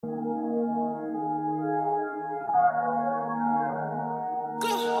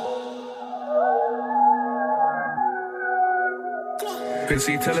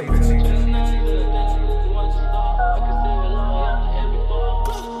Busy telling.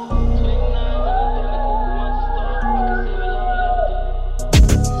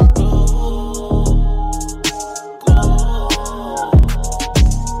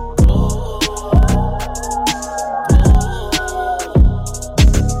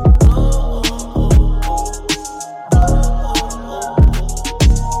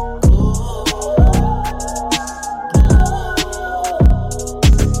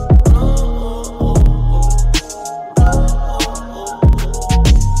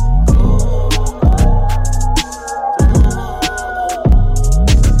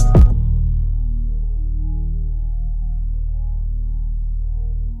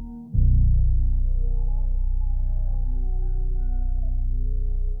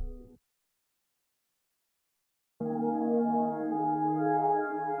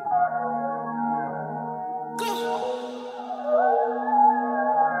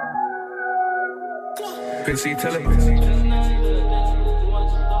 Busy telling.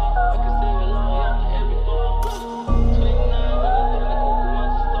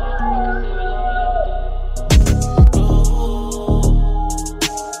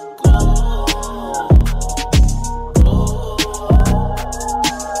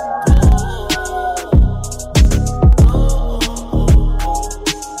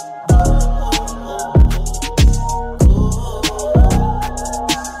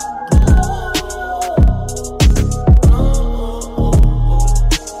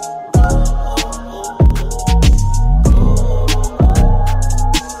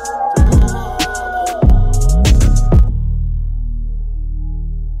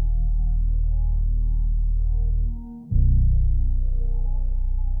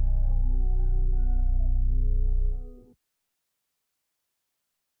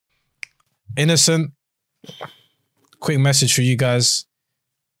 Innocent, quick message for you guys.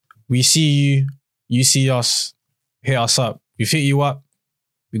 We see you, you see us, hit us up. We hit you up,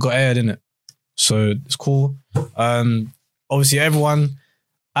 we got aired in it. So it's cool. Obviously everyone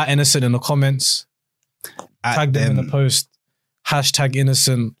at Innocent in the comments, tag them in the post, hashtag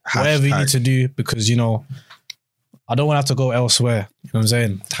Innocent, whatever you need to do, because you know, I don't want to have to go elsewhere. You know what I'm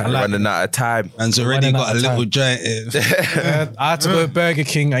saying? Running out of time. Man's already got a little joint. Yeah, I had to go to Burger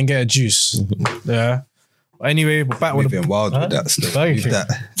King and get a juice. Yeah. But anyway, we're back with We've been wild with that stuff. Burger King.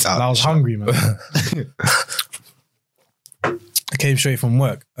 And I was hungry, man. I came straight from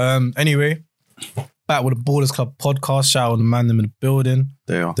work. Anyway, back with the Ballers Club podcast. Shout out to the man in the building.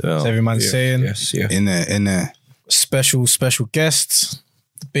 They are. As every man's saying. Yes, yeah. In there. Special guests.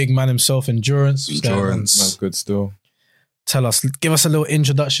 The big man himself, Endurance. Man's good still. Tell us, give us a little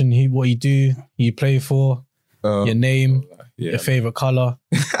introduction. What you do, who you play for, your name, your favourite colour.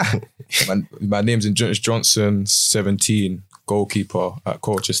 My name's Endurance Johnson, 17, goalkeeper at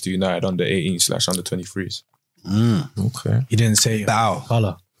Colchester United, under 18/under 23s. Okay. You didn't say Bow.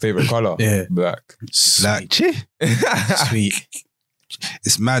 colour. Favourite colour? Yeah. Black. Like, Sweet.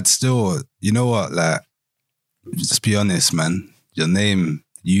 it's mad still. You know what? Like, just be honest, man. Your name,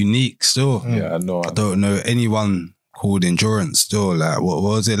 unique still. Yeah, I know. I don't know anyone called Endurance still. Like, what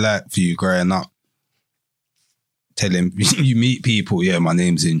was it like for you growing up? Telling you meet people, yeah, my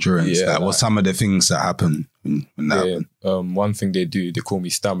name's Endurance. Yeah, like, what's some of the things that happen when that happened? One thing they do, they call me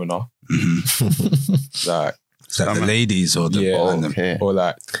Stamina. Like, Is that the ladies or the or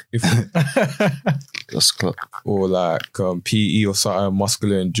like or like PE or something,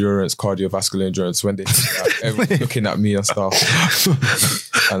 muscular endurance, cardiovascular endurance, when they like, everyone's looking at me and stuff.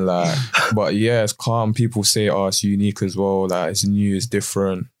 And like, but yeah, it's calm. People say, oh, it's unique as well, like it's new, it's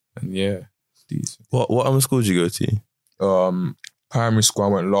different. And yeah, it's decent. What school did you go to? Primary school I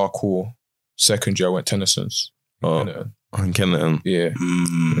went Larkhall. Secondary I went Tennyson's. In Kennington. Yeah.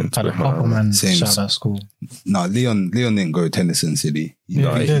 Had a couple man Same. shout out school. No, Leon didn't go Tennyson City. He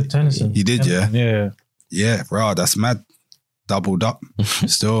did Tennyson. He did, yeah? Yeah. Yeah, bro, that's mad. Doubled up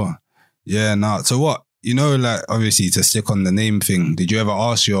still. Yeah, nah. So what, you know, like obviously to stick on the name thing, did you ever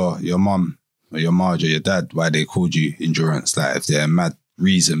ask your mum or your Marge or your dad why they called you Endurance? Like if there's a mad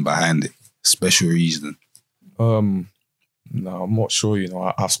reason behind it, special reason? No, I'm not sure, you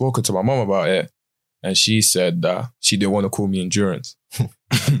know. I've spoken to my mum about it. And she said that she didn't want to call me Endurance.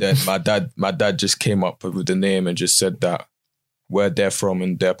 And then my dad just came up with the name and just said that where they're from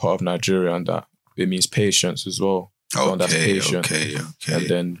and they're part of Nigeria and that it means patience as well. So that's patient. Okay. And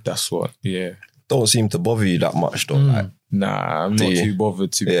then that's what, yeah. Don't seem to bother you that much though. Like, nah, I'm not too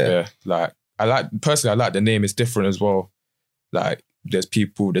bothered to be fair. Like, I like the name. It's different as well. Like, there's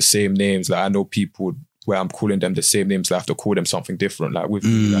people, the same names. Like, I know people where I'm calling them the same names, so I have to call them something different. Like with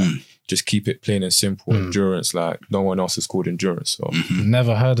me, like, just keep it plain and simple. Endurance, like no one else is called endurance. So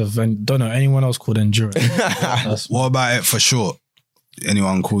Never heard of, and don't know anyone else called endurance. What about it for short?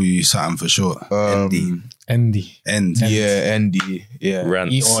 Anyone call you something for short? Endy. End. yeah, ND, yeah,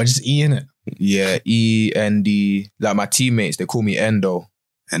 Rants. Or just E in it. yeah, END. Like my teammates, they call me Endo.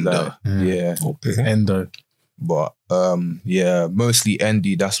 Endo. Like, yeah, Endo. but yeah, mostly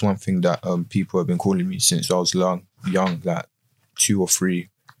ND. That's one thing that people have been calling me since I was young, like 2 or 3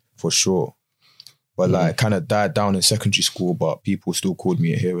 for sure. But like kind of died down in secondary school, but people still called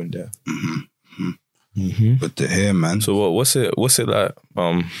me it here and there. Good to hear, man. So what's it like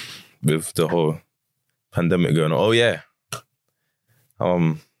with the whole pandemic going on? Oh yeah.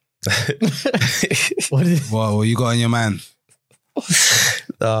 What is What you got on your mind?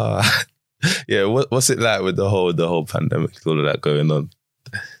 Yeah, what's it like with the whole pandemic, all of that going on?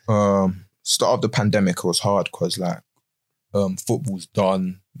 Start of the pandemic, it was hard because like football's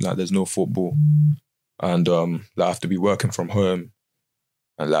done, like there's no football, and like, I have to be working from home,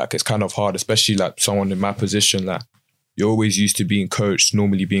 and like it's kind of hard, especially like someone in my position. Like you're always used to being coached,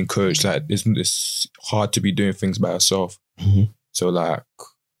 normally being coached. Like it's hard to be doing things by yourself. So like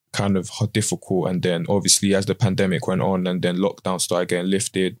kind of difficult. And then obviously as the pandemic went on and then lockdown started getting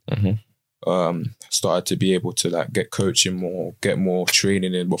lifted, started to be able to like get coaching more, get more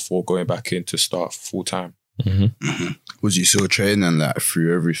training in before going back in to start full time. Was you still training like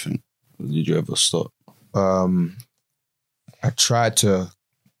through everything? Or did you ever stop? I tried to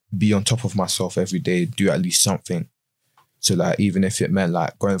be on top of myself every day, do at least something. So like even if it meant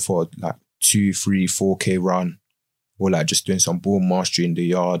like going for like 2, 3, 4K run, or like just doing some ball mastery in the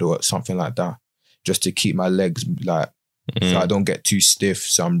yard or something like that, just to keep my legs like, so I don't get too stiff,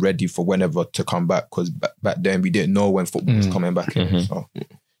 so I'm ready for whenever to come back. Because back then we didn't know when football was coming back in, so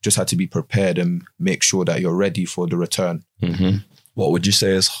just had to be prepared and make sure that you're ready for the return. What would you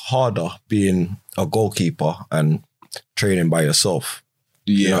say is harder, being a goalkeeper and training by yourself?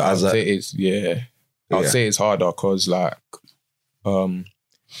 Yeah, You know, I'd as a- say it's I'd say it's harder because like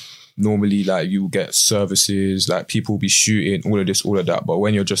normally like you get services, like people be shooting, all of this, all of that. But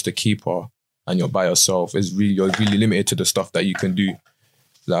when you're just a keeper and you're by yourself, you're really limited to the stuff that you can do.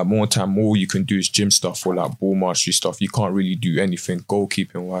 Like more you can do is gym stuff or like ball mastery stuff. You can't really do anything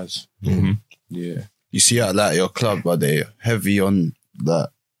goalkeeping wise. Yeah. You see at like your club, are they heavy on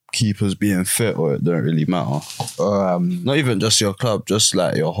that keepers being fit, or it don't really matter? Not even just your club, just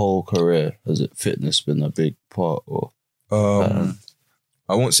like your whole career. Has fitness been a big part? Or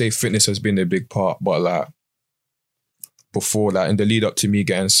I won't say fitness has been a big part, but like before, like in the lead up to me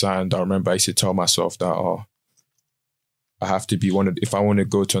getting signed, I remember I used to tell myself that I have to be if I want to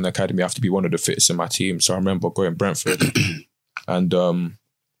go to an academy, I have to be one of the fittest in my team. So I remember going Brentford and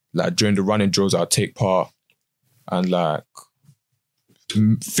like during the running drills, I'd take part, and like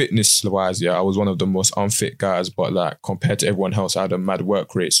fitness wise, yeah, I was one of the most unfit guys, but like compared to everyone else, I had a mad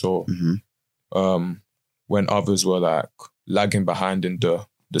work rate. So when others were like lagging behind in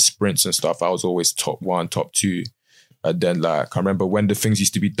the sprints and stuff, I was always top 1, top 2. And then like I remember when the things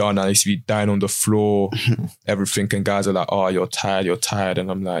used to be done, I used to be dying on the floor, everything, and guys are like, "Oh, you're tired,"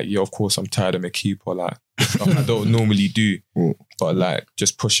 and I'm like, "Yeah, of course I'm tired. I'm a keeper, like stuff I don't normally do." But like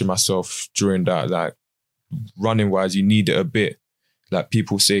just pushing myself during that, like running wise, you need it a bit. Like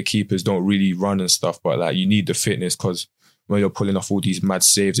people say keepers don't really run and stuff, but like you need the fitness because when you're pulling off all these mad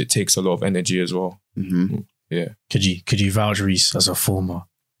saves, it takes a lot of energy as well. Yeah. Could you vouch, Reese, as a former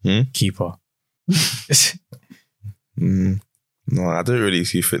keeper? No, I don't really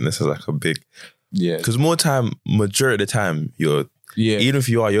see fitness as like a big... Yeah. Because majority of the time, even if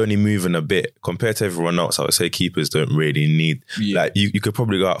you're only moving a bit compared to everyone else, I would say keepers don't really need... Like you could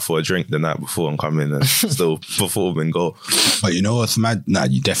probably go out for a drink the night before and come in and still perform and go. But you know what's mad? Nah,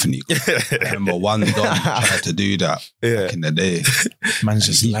 you definitely could. I remember one Don tried to do that back in the day. Man's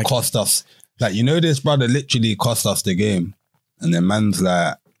just He like, cost us. Like, you know, this brother literally cost us the game. And then man's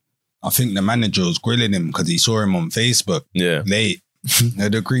like, I think the manager was grilling him because he saw him on Facebook late. You know,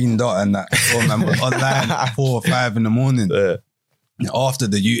 the green dot and that. Oh, man was online at 4 or 5 in the morning. After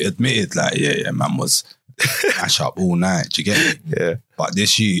the youth admitted, like, yeah, man was mash up all night. Do you get it? Yeah. But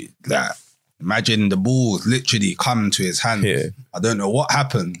this youth, like, imagine the balls literally come to his hands. Yeah. I don't know what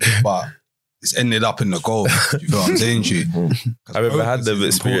happened, but it's ended up in the goal. You feel what I'm saying to you? I remember I had the focus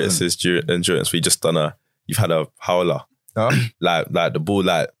is experiences during endurance. We just you've had a howler. Like the ball,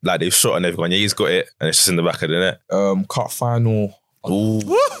 like they've shot and they've gone, yeah, he's got it, and it's just in the back of the net. Cup final. Ooh.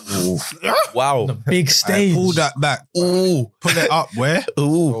 Wow. big stage. Pull that back. Ooh. Pull it up where?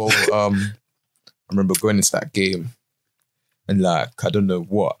 So, I remember going into that game and like, I don't know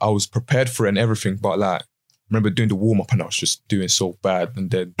what, I was prepared for it and everything, but like remember doing the warm up and I was just doing so bad.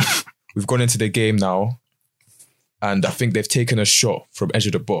 And then we've gone into the game now, and I think they've taken a shot from edge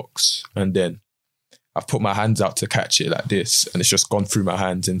of the box, and then I've put my hands out to catch it like this, and it's just gone through my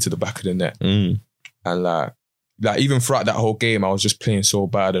hands into the back of the net. And like even throughout that whole game, I was just playing so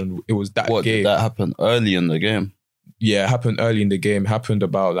bad, and it was that What, game. did that happen early in the game? Yeah, it happened early in the game. It happened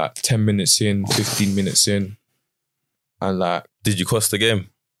about like 10 minutes in, 15 minutes in. And like... Did you cost the game?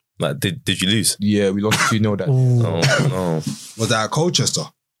 Like, did you lose? Yeah, we lost 2-0 that. Oh, no. Was that at Colchester?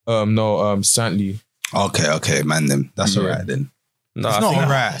 No, Santley. Okay, man. Then that's Yeah. all right then. No, It's I not think all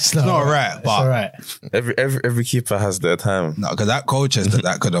right. It's not all right, It's all but right. every keeper has their time. no, because that Colchester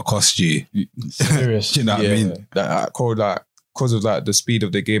that could have cost you. Serious. Do you know what I mean? Because of like the speed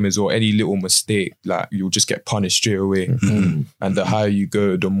of the game as well, any little mistake, like you'll just get punished straight away. And the higher you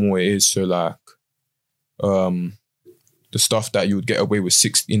go, the more it is. So like, the stuff that you would get away with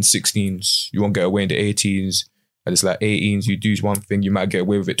in 16s, you won't get away in the 18s. And it's like 18s, you do one thing, you might get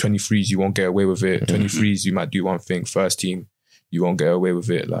away with it. 23s, you won't get away with it. 23s, you might do one thing. First team, you won't get away with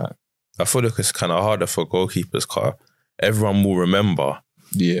it. Like, I feel like it's kind of harder for goalkeepers because everyone will remember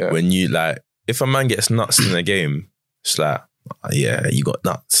yeah, when you like, if a man gets nuts in a game, it's like, yeah, you got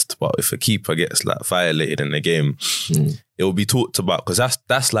nuts. But if a keeper gets like violated in the game, it will be talked about because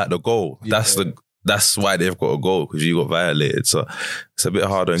that's like the goal. Yeah. That's why they've got a goal because you got violated. So it's a bit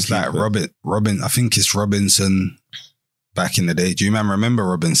harder. It's like Robin. I think it's Robinson back in the day. Do you remember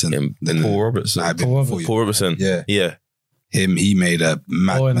Robinson? Paul Robertson. Nah, Paul Robertson. Yeah. He made a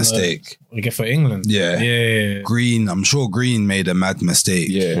mad mistake. We get for England. Yeah. Green, I'm sure Green made a mad mistake.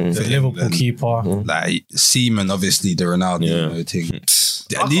 Yeah. The Liverpool keeper. Like Seaman, obviously the Ronaldo thing.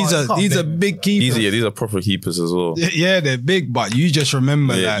 These are big keepers. These are proper keepers as well. Yeah, they're big, but you just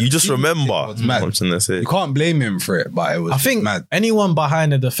remember that. You just remember. It was mad. I'm trying to say. You can't blame him for it, but it was I think mad. anyone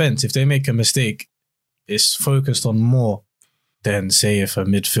behind the defense, if they make a mistake, it's focused on more than say if a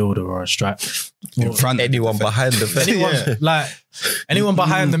midfielder or a striker. In front of Anyone the behind the fence. Anyone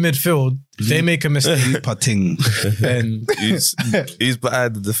behind the midfield, if they make a mistake, putting. then Who's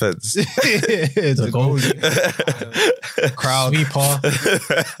behind the defense? the goal, Crowd. sweeper,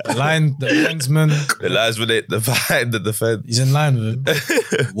 the linesman, The lies with it, the behind the defense. he's in line with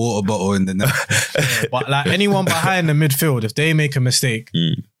him. Water bottle in the net. But like anyone behind the midfield, if they make a mistake,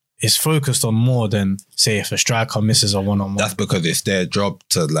 it's focused on more than say if a striker misses a one-on-one. That's because it's their job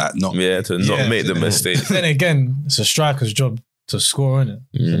to like not. Yeah, to not make the mistake. Then again, it's a striker's job to score, innit?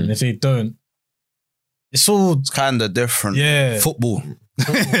 And if they don't, it's all It's kind of different. Football.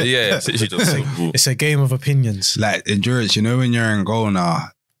 Yeah, it's literally just football. it's a game of opinions. Like endurance, you know when you're in goal now,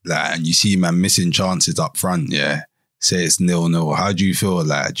 like and you see man missing chances up front, say it's 0-0. How do you feel?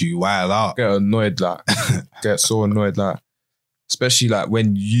 Like, do you wild out? get annoyed, like, get so annoyed, like, especially like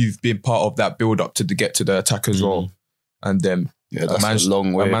when you've been part of that build up to get to the attack as well, and then that's a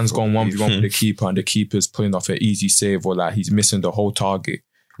long way. a man's from- gone 1v1 with the keeper, and the keeper's pulling off an easy save, or like he's missing the whole target.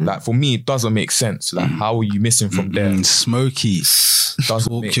 Like for me, it doesn't make sense. Like how are you missing from there? Smoky.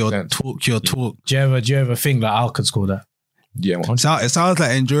 Doesn't make sense. Talk your talk. Do you ever think that Al could score that? Yeah, 100%. It sounds like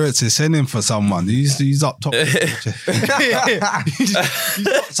endurance is sending for someone. He's up top. he's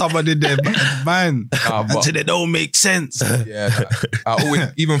got someone in there, man. but- Until it don't make sense. Yeah, like, I always,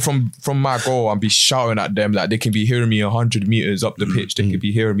 even from my goal, I'll be shouting at them. Like they can be hearing me 100 meters up the pitch. They can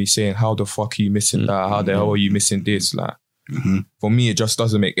be hearing me saying, "How the fuck are you missing that? How the hell are you missing this?" Like for me, it just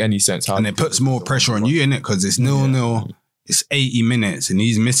doesn't make any sense. How And it puts more pressure on you, innit? Because it's 0-0. It's 80 minutes and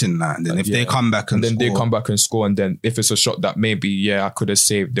he's missing that. And then if they come back and then score, they come back and score, and then if it's a shot that maybe I could have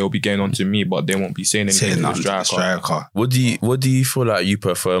saved, they'll be getting on to me, but they won't be saying anything saying to the nothing to the striker. striker. What do you feel like you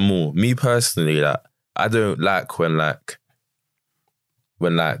prefer more? Me personally, like I don't like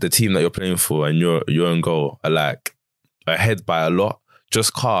when the team that you're playing for and you're in goal are like ahead by a lot.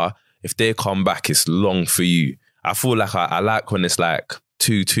 Just if they come back, it's long for you. I feel like I like when it's like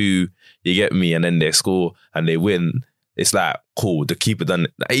 2-2, you get me, and then they score and they win. It's like, cool, the keeper done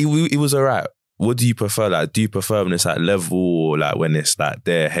it. He was all right. What do you prefer? Like, do you prefer when it's like level or like when it's like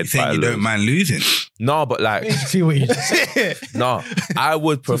their head You think by you low? don't mind losing? No, but like, See what you just said. no, I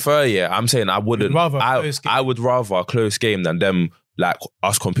would prefer, I'm saying I wouldn't. You'd rather a close game. I would rather a close game than them, like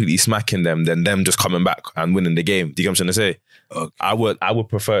us completely smacking them, than them just coming back and winning the game. Do you get what I'm trying to say? Okay. I would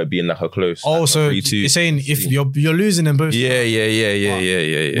prefer it being like a close. Oh, like so a 3-2. you're saying if you're losing in both,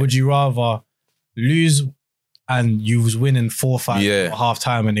 Yeah. would you rather lose and you was winning 4-5 at half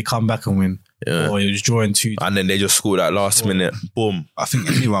time and they come back and win, or you was drawing 2? And then they just score that last minute, boom. I think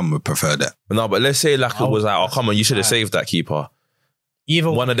anyone would prefer that. No, but let's say like it was like, oh come on, you should have saved that keeper. Either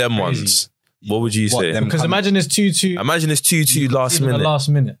One of them crazy. ones. What would you say? them Because imagine it's 2-2. Imagine it's 2-2 last minute. The last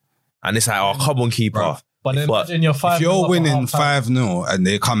minute. And it's like, oh, come on, keeper. Bruv, But then But imagine you're 5. If you're winning 5-0 and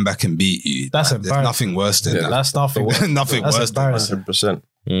they come back and beat you, That's there's embarrassing. nothing worse than that. That's nothing. Nothing That's worse than that. embarrassing.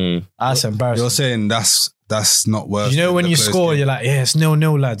 100%. That's embarrassing. You're saying that's not worse. You know than when the you close score, game. you're like, yeah, it's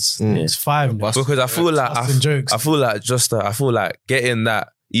 0-0, lads. It's 5. because I feel like Busting jokes. I feel like I feel like getting that.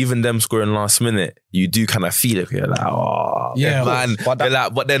 Even them scoring last minute, you do kind of feel it. You're like, oh, Yeah, man.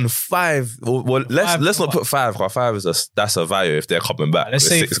 But then 5. Well, let's not put 5. Because 5 is that's a value if they're coming back Let's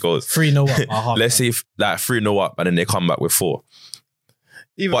with say 6 goals. 3-0 up. at half Let's time. say if, like 3-0 up and then they come back with 4.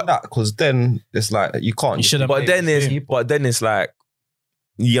 Even that, because then it's like you can't. You should have. But then it's like,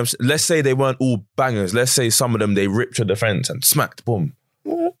 let's say they weren't all bangers. Let's say some of them they ripped your defense and smacked, boom.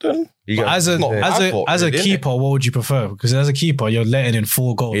 You But get- as a keeper, what would you prefer? Because as a keeper, you're letting in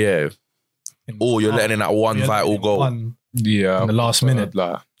 4 goals. yeah. Or you're letting in that one You're vital letting in goal. one Yeah, in the last minute.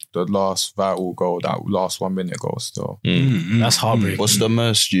 like the last vital goal, that last 1 minute goal. Still, That's heartbreaking. What's the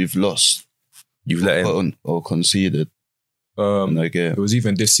most you've lost You've let in. or conceded in a game? it was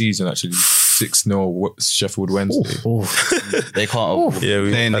even this season actually 6-0 Sheffield Wednesday. Oof. They can't. Yeah, we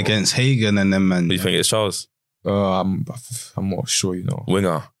playing against Hagen and them, man. What do you think it's Charles? I'm not sure,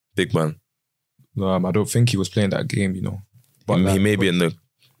 Winger, big man. I don't think he was playing that game, But He like, may be in the.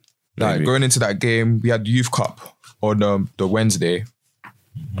 like maybe. going into that game, we had Youth Cup on the Wednesday,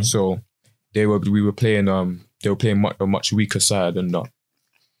 so we were playing. They were playing a much weaker side, and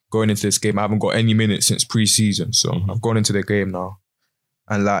going into this game, I haven't got any minutes since pre-season, so I've gone into the game now,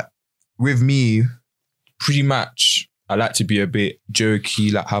 and like with me, pre-match, I like to be a bit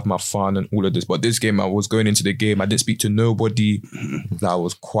jokey, like have my fun and all of this. But this game, I was going into the game, I didn't speak to nobody. Like, I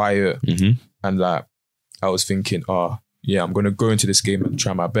was quiet, and like I was thinking, yeah, I'm gonna go into this game and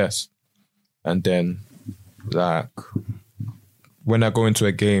try my best. And then, like, when I go into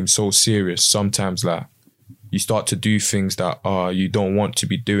a game so serious, sometimes like you start to do things that you don't want to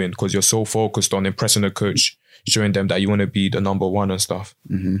be doing because you're so focused on impressing the coach, showing them that you want to be the number one and stuff.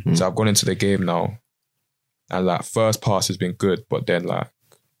 So I've gone into the game now, and like first pass has been good, but then like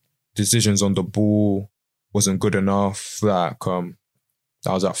decisions on the ball wasn't good enough. Like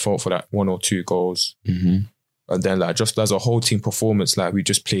I was at fault for that 1 or 2 goals. And then like just as a whole team performance, like we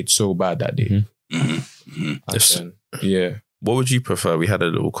just played so bad that day. And then, yeah. What would you prefer? We had a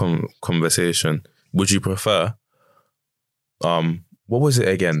little conversation. Would you prefer, what was it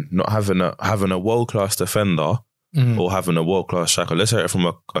again? Not having a world-class defender or having a world-class striker? Let's hear it from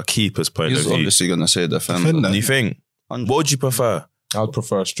a keeper's point He's of view. obviously going to say defender. You think? What would you prefer? I would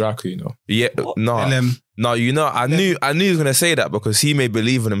prefer a striker, Yeah, no, I knew he was gonna say that because he may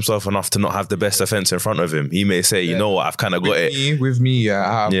believe in himself enough to not have the best defense in front of him. He may say, you know what, I've kind of got it. With me,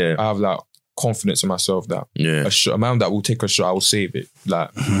 I have like confidence in myself that a man that will take a shot, I will save it.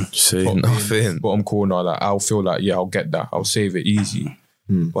 Like Say nothing. bottom corner, like I'll feel like I'll get that. I'll save it easy.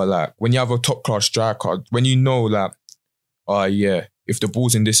 But like when you have a top class striker, when you know like, if the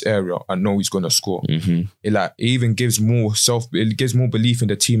ball's in this area, I know he's gonna score. It even gives more belief in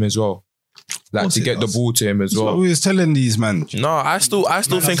the team as well. Like course to it get does. the ball to him as That's what well. we was telling these man. No, I still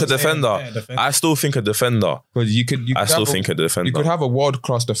think a defender. I still think a defender. Because you could I still have think a defender. you could have a world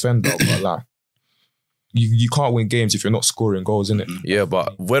class defender, but like you can't win games if you're not scoring goals, innit? Yeah,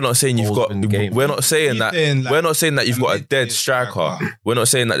 but we're not saying you've got. We're not saying that. We're not saying that you've got a dead striker. We're not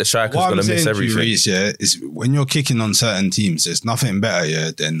saying that the striker's What going I'm to miss saying to you, everything. Reece, is when you're kicking on certain teams, there's nothing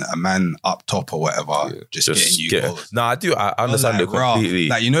better, than a man up top or whatever just getting you goals. No, I understand Like, it completely.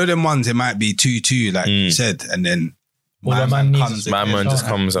 Like, you know them ones, it might be 2-2, like you said, and then All the man needs is My man just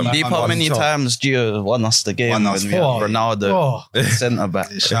comes and Deep, how many times Gio won us the game Won when us we had four. Ronaldo centre back?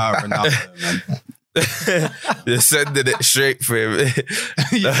 shout out Ronaldo, man. they're sending it straight for him.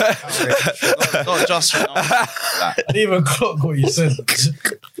 Not just Ronaldo. I didn't even clock what you said.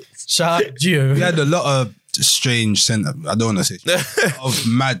 Shout out Gio. We had a lot of strange centre. I don't want to say of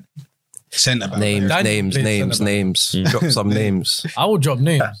mad centre back. Names. Drop some names. I will drop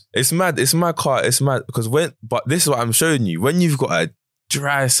names. It's mad. It's mad. It's mad because but this is what I'm showing you. When you've got a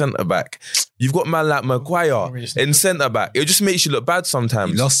dry centre back, you've got man like Maguire in centre back. It just makes you look bad He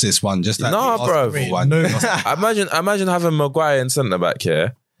sometimes. lost this one, just like Nah, the bro. Arsenal one. No. Imagine having Maguire in centre back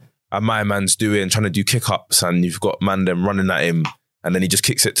here, and my man's trying to do kick ups, and you've got man them running at him, and then he just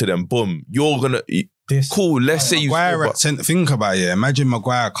kicks it to them. Boom. You're gonna cool. Let's say you. Maguire at centre. Think about it. Imagine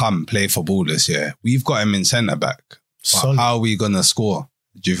Maguire come play for Ballers. Yeah, we've got him in centre back. But Solid. how are we gonna score?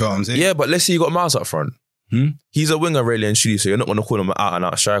 Do you feel what I'm saying? Yeah, but let's say you got Miles up front. He's a winger, really, and truly, so you're not going to call him an out and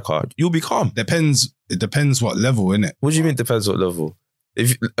out striker. You'll be calm. It depends what level, innit? What do you mean? Depends what level.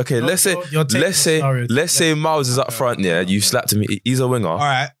 Let's say Miles is up front. Yeah, you slapped him. He's a winger. All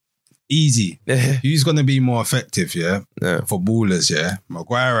right, easy. Who's gonna be more effective? Yeah, Yeah. for Ballers. Yeah,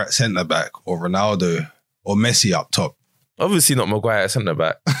 Maguire at centre back or Ronaldo or Messi up top? Obviously not Maguire at centre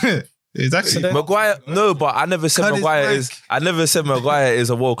back. Exactly. Maguire, no, but I never said Cut his Maguire mic. is. I never said Maguire is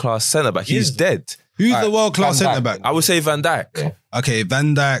a world class centre back. He's dead. Who's the world class Van Dijk. centre back? I would say Van Dijk. Yeah. Okay,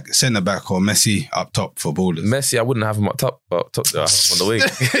 Van Dijk centre back or Messi up top for ballers. Messi, I wouldn't have him up top. I have him on the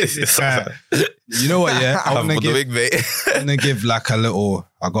wing. You know what? Yeah, I have him on the wing, mate. I'm gonna give like a little.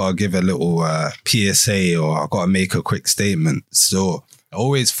 I gotta give a little PSA, or I gotta make a quick statement. So I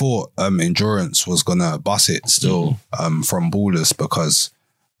always thought Endurance was gonna bust it still from ballers because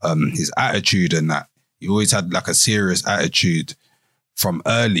his attitude and that he always had like a serious attitude from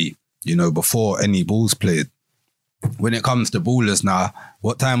early. You know, before any balls played. When it comes to ballers now,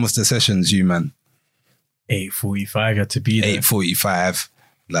 what time was the sessions, you man? 8:45 had to be there. 8:45.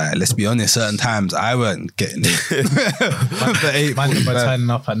 Like, let's be honest, certain times I weren't getting it. Man, by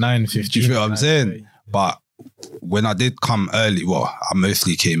turning up at 9:15. Do you feel what I'm saying? But when I did come early, well, I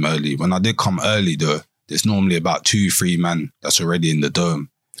mostly came early. When I did come early though, there's normally about 2-3 man that's already in the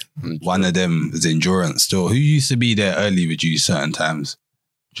dome. One of them is Endurance still. Who used to be there early with you certain times?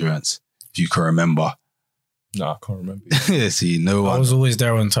 Endurance, if you can remember. Nah, I can't remember. See, no I one. was always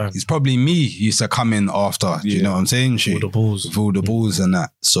there on time. It's probably me who used to come in after. Do you know what I'm saying? All the balls. With all the balls and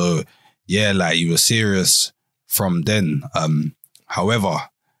that. So yeah, like you were serious from then. However,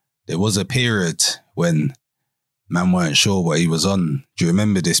 there was a period when man weren't sure what he was on. Do you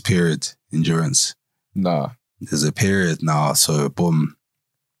remember this period, Endurance? Nah. There's a period now, so boom,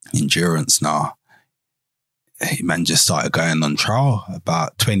 Endurance now. Hey, man just started going on trial,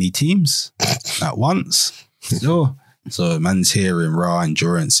 about 20 teams at once. So man's here in Raw,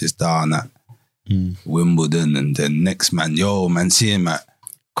 Endurance is down at Wimbledon, and then next man, man, see him at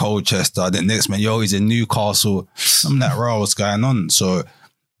Colchester. Then next man, he's in Newcastle. I'm like, Raw, what's going on? So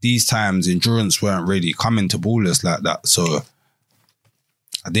these times, Endurance weren't really coming to ballers like that. So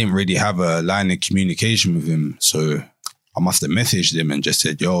I didn't really have a line of communication with him. So I must have messaged him and just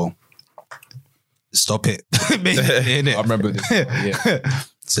said, stop it. I remember this. Yeah.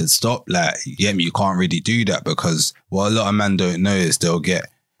 Said stop, like, you can't really do that, because what a lot of men don't know is they'll get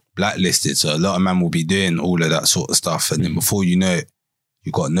blacklisted. So a lot of men will be doing all of that sort of stuff, and then before you know it,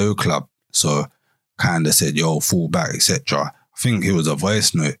 you got no club. So kind of said, fall back, etc. I think it was a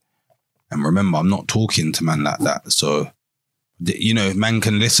voice note. And remember, I'm not talking to man like that. So, man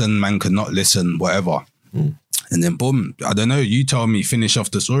can listen, man can not listen, whatever. And then boom, I don't know, you tell me, finish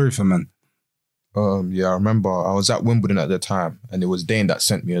off the story for man. Yeah, I remember I was at Wimbledon at the time, and it was Dane that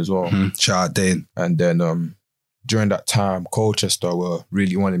sent me as well. Shout out Dane. And then during that time, Colchester were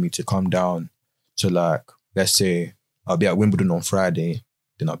really wanting me to come down to, like, let's say I'll be at Wimbledon on Friday,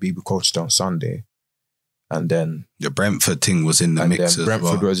 then I'll be with Colchester on Sunday. And then the Brentford thing was in the mix as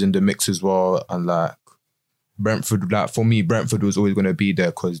Brentford well. was in the mix as well. And like Brentford, like for me, Brentford was always going to be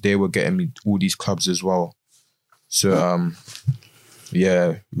there because they were getting me all these clubs as well. So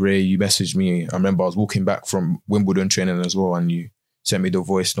yeah, Ray, you messaged me. I remember I was walking back from Wimbledon training as well, and you sent me the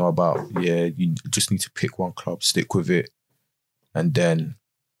voice note about, you just need to pick one club, stick with it. And then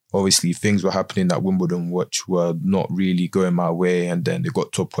obviously things were happening at Wimbledon which were not really going my way, and then it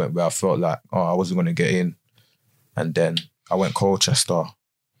got to a point where I felt like, I wasn't going to get in. And then I went Colchester.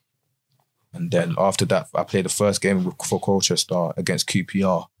 And then after that, I played the first game for Colchester against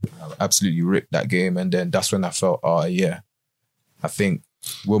QPR. I absolutely ripped that game. And then that's when I felt, I think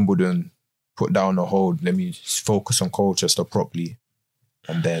Wimbledon put down the hold. Let me focus on Colchester properly.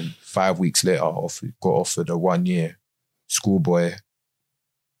 And then 5 weeks later, got offered a 1-year schoolboy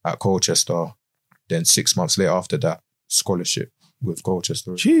at Colchester. Then 6 months later after that, scholarship with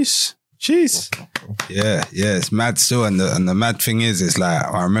Colchester. Jeez. Yeah, it's mad still. And the mad thing is like,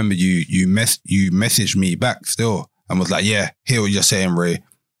 I remember you messaged me back still and was like, hear what you're saying, Ray.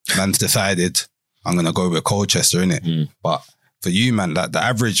 Man's decided I'm going to go with Colchester, innit? But for you, man, like the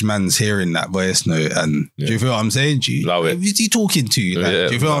average man's hearing that voice note, and do you feel what I'm saying to you? Love it. Who's he talking to you? Like,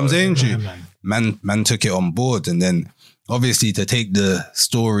 do you feel what I'm saying to you? Man took it on board, and then obviously to take the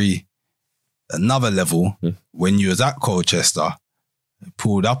story another level, when you was at Colchester,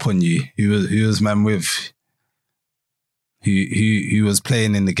 pulled up on you. Who was man with? Who was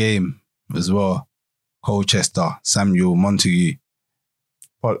playing in the game as well? Colchester, Samuel Montague.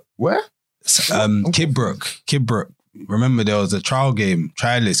 But where? Kidbrook. Remember there was a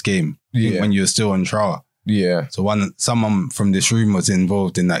trialist game when you were still on trial. Yeah. So someone from this room was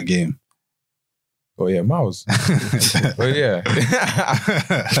involved in that game. Oh yeah, Miles. Oh yeah.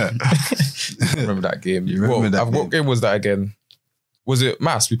 Remember that game? What game was that again? Was it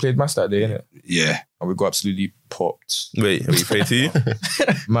Mass? We played Mass that day, innit? Yeah. And we got absolutely popped. Wait, have you played to you?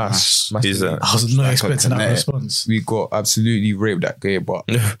 Mass. Who's that? I was not expecting that response. We got absolutely raped that game, but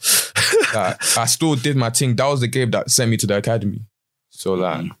like, I still did my thing. That was the game that sent me to the academy. So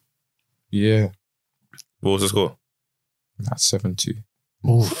like, yeah, What was the score? that's 7-2.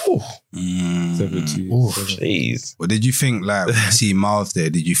 Mm. 7-2. Jeez. What did you think, like, when you see Miles there,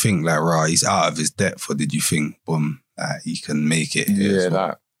 did you think, like, right, he's out of his depth, or did you think, boom, like, he can make it here Yeah, as well?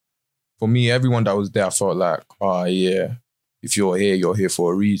 like, for me, everyone that was there, I felt like, yeah, if you're here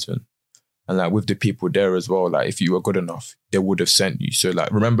for a reason. And like with the people there as well, like if you were good enough, they would have sent you. So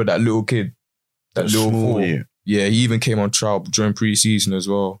like, remember that little kid, that little small, four? yeah. Yeah, he even came on trial during pre-season as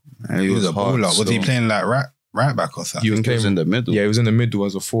well. And he was a hard baller. Was he still. playing, like, right back or something? He was He was playing, in the middle. yeah, he was in the middle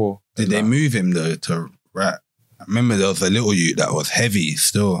as a 4. Did they Like, move him, though, to right? I remember there was a little youth that was heavy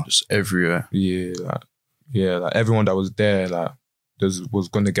still. Just everywhere. Yeah, like everyone that was there, like was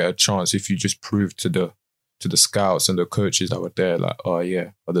going to get a chance if you just proved to the scouts and the coaches that were there, like, oh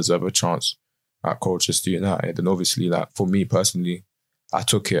yeah, I deserve a chance at Colchester United. And obviously, like for me personally, I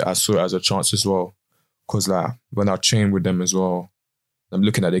took it. I saw it as a chance as well, because like when I trained with them as well, I'm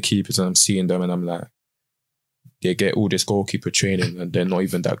looking at the keepers and I'm seeing them and I'm like, they get all this goalkeeper training and they're not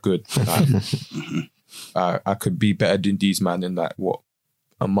even that good. Like, I could be better than these man in like what,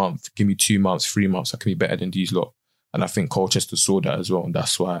 a month. Give me 2 months, 3 months. I can be better than these lot. And I think Colchester saw that as well, and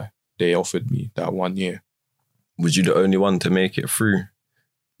that's why they offered me that 1 year. Was you the only one to make it through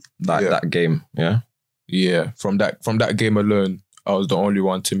that game? Yeah. Yeah, from that game alone, I was the only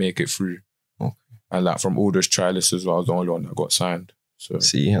one to make it through. Okay. And like from all those trialists as well, I was the only one that got signed. So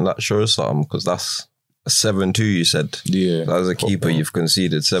See, and that shows something, because that's a 7-2. You said, yeah, as a keeper, you've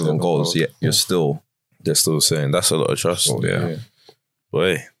conceded 7 goals, yet you're still. They're still saying that's a lot of trust. Oh, yeah.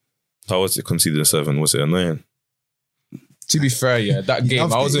 Boy, how was it conceding 7? Was it annoying? To be fair, yeah, that game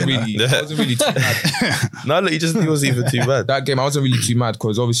loved I it, wasn't you know? really too mad. No, look, he wasn't even too bad. That game I wasn't really too mad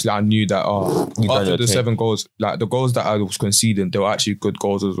because obviously I knew that done after your the thing. 7 goals, like the goals that I was conceding, they were actually good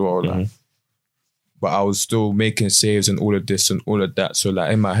goals as well. Like. But I was still making saves and all of this and all of that. So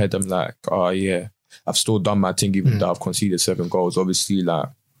like in my head, I'm like, oh yeah, I've still done my thing even though I've conceded 7 goals. Obviously, like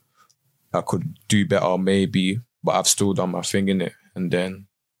I could do better maybe, but I've still done my thing in it. And then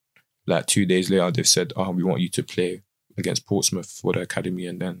like 2 days later, they've said, oh, we want you to play against Portsmouth for the academy.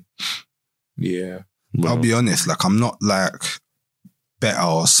 And then, yeah. I'll be honest, like, I'm not like better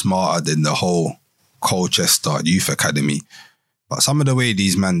or smarter than the whole Colchester Youth Academy. But some of the way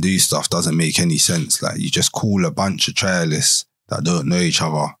these men do stuff doesn't make any sense. Like, you just call a bunch of trialists that don't know each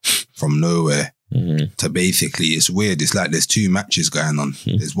other from nowhere to basically, it's weird. It's like there's 2 matches going on.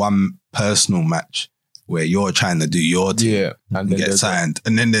 There's one personal match where you're trying to do your team Yeah. and then get there's signed.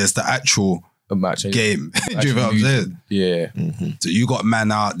 And then there's the actual a match. game. Do you know what I'm saying? Yeah. So you got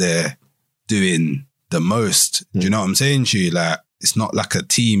man out there doing the most. Do you know what I'm saying to you? Like, it's not like a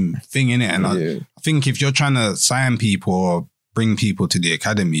team thing, innit? And I think if you're trying to sign people or bring people to the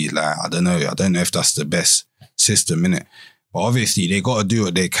academy, like, I don't know if that's the best system, innit? But obviously they got to do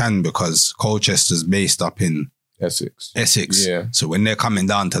what they can because Colchester's based up in Essex. Essex. So when they're coming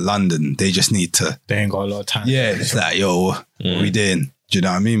down to London, they just need to, They ain't got a lot of time. it's like, yo, what we doing? Do you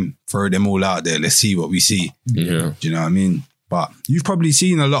know what I mean? Throw them all out there. Let's see what we see. Yeah. Do you know what I mean? But you've probably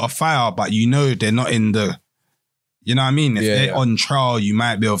seen a lot of fire, but you know they're not in the, you know what I mean? If they're on trial, you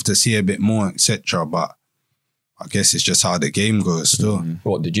might be able to see a bit more, etc. But I guess it's just how the game goes still.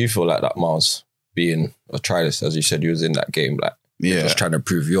 What did you feel like that, Miles? Being a trialist, as you said, you was in that game, like just trying to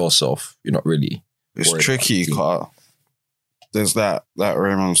prove yourself. You're not really. It's worried tricky, about the team. cause there's that, like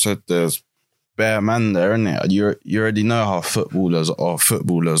Raymond said, there's bare man there, innit? You already know how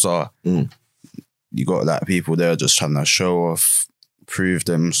footballers are. You got like people there just trying to show off, prove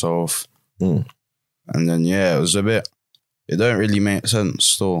themselves. And then, it was a bit, it don't really make sense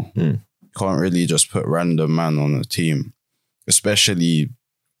still. You can't really just put random man on a team, especially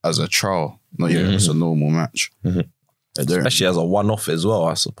as a trial, not even as a normal match. Especially as a one-off as well,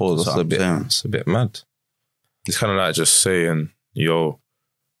 I suppose. That's what I'm saying. It's a bit mad. It's kind of like just saying, yo,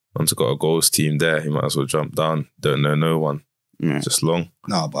 once I got a goals team there, he might as well jump down. Don't know no one. Just long.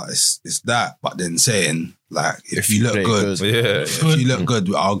 No, but it's that. But then saying, like, if you look play good, Yeah. if you look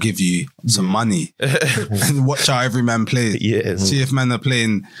good, I'll give you some money. Watch how every man plays. Yeah. See if men are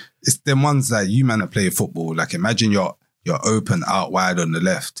playing. It's them ones that you man are playing football. Like, imagine you're open out wide on the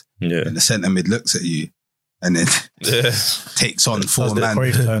left, Yeah. and the centre mid looks at you, and then takes on 4 the man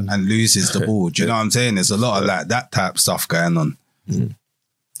Cruyff turn. and loses the ball. Do you know what I'm saying? There's a lot of like that type of stuff going on.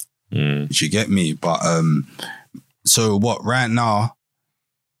 Do you get me? But so what? Right now,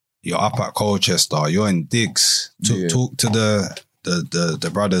 you're up at Colchester. You're in digs. Talk to the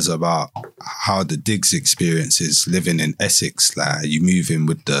brothers about how the digs experience is living in Essex. Like, you move in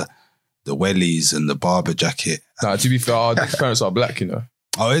with the wellies and the barber jacket. Nah, to be fair, our parents are black, you know.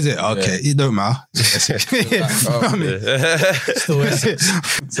 Oh, is it? Okay, it don't matter. Still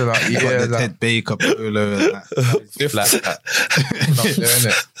So like, You got the Ted Baker polo and that. different.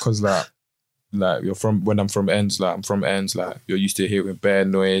 Because like you're from when I'm from ends, like you're used to hearing bare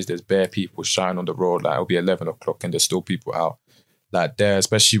noise. There's bare people shine on the road. Like it'll be 11 o'clock and there's still people out. Like there,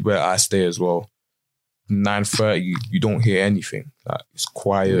 especially where I stay as well. 9:30, you don't hear anything. Like it's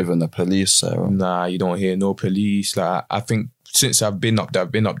quiet. Even the police, Sarah. Nah, you don't hear no police. Like I think since I've been up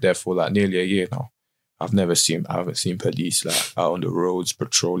there for like nearly a year now. I haven't seen police like out on the roads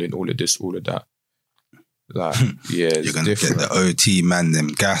patrolling all of this, all of that. Like yeah, it's You're gonna different. get the OT man them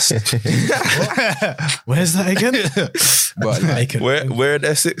gas. Where's that again? But like, Where in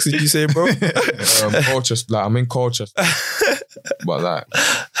Essex did you say, bro? Colchester, like I'm in Colchester. But like,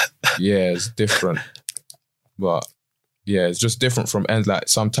 yeah, it's different. But yeah, it's just different from ends. Like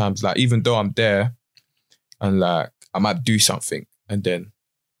sometimes, like even though I'm there, and like I might do something, and then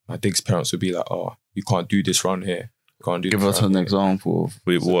my Dig's parents would be like, "Oh, you can't do this around here. You can't do." Give this us round an here." example of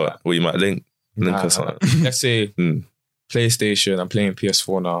Wait, what? Well, you might link Nah, us on. Let's say PlayStation. I'm playing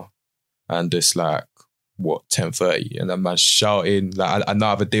PS4 now, and it's like 10:30, and I'm shouting. Like I know I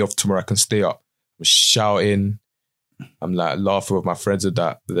have a day off tomorrow. I can stay up. I'm shouting. I'm like laughing with my friends at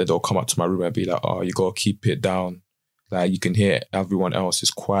that. Then they'll come up to my room and be like, "Oh, you gotta keep it down." Like you can hear everyone else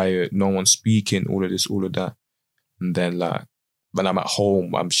is quiet. No one's speaking. All of this, all of that. And then like when I'm at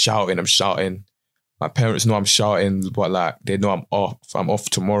home, I'm shouting. My parents know I'm shouting, but like they know I'm off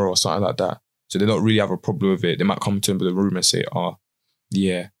tomorrow or something like that. So they don't really have a problem with it. They might come to the room and say, "Oh,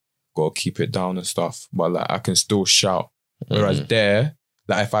 yeah, gotta keep it down and stuff." But like I can still shout. Whereas there,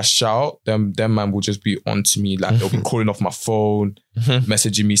 like if I shout, them man will just be onto me. Like they'll be calling off my phone,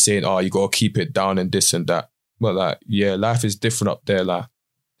 messaging me saying, "Oh, you gotta keep it down and this and that." But like, yeah, life is different up there. Like,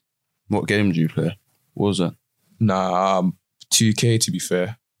 what game do you play? What was it? Nah, 2K to be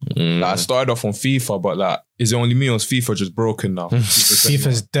fair. Like, I started off on FIFA, but like, is it only me or is FIFA just broken now?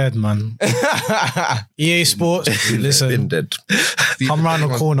 FIFA's dead, man. EA Sports, listen, Been dead. come round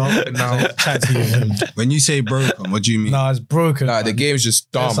the corner now. chat to you. When you say broken, what do you mean? Nah, it's broken. Like the game's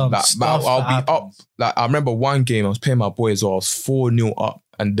just There's dumb. some Like, stuff I'll that be up. happens. Like I remember one game I was playing my boys. I was 4-0 up,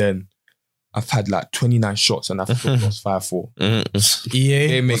 and then I've had like 29 shots, and I've lost 5-4. EA,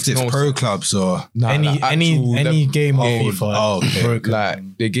 Game What's makes this, no pro sense. clubs or? Nah, any like, actual any game of game. FIFA, Oh, okay. broken.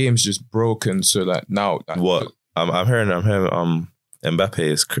 Like the game's just broken. So like now, like, What? I'm hearing Mbappe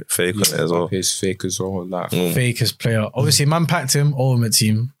is fake on it as well. It's fake as well. Like Fakest player. Obviously, man packed him ultimate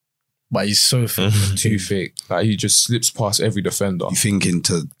team, but he's so fake. too fake. Like he just slips past every defender. You thinking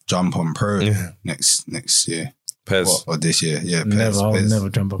to jump on pro next year Pez. or this year? Yeah, Never, Pez, I would Pez. never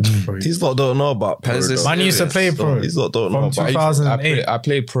jump on pro. These lot don't know about Pro. Pez is- though. Man used to play pro. These lot don't know From about 2008. I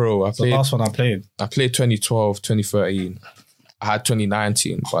played pro. The last one I played. I played 2012, 2013. I had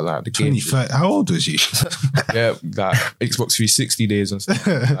 2019, but like the game, 25. How old was you? yeah, like Xbox 360 days and stuff.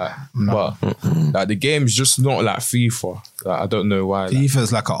 Like, but like the game's just not like FIFA. Like, I don't know why. Like,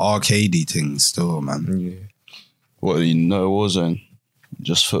 FIFA's like an arcadey thing still, man. yeah. What do you know? Warzone?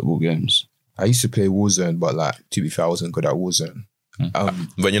 Just football games. I used to play Warzone, but like to be fair, I wasn't good at Warzone.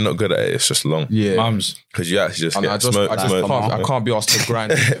 When you're not good at it, it's just long. Yeah, Mums. Because you actually just and get I just smoked. I can't be asked to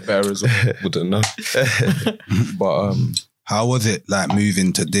grind to get better as well. Wouldn't know. But How was it like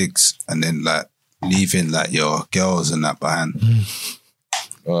moving to digs and then like leaving like your girls and that behind?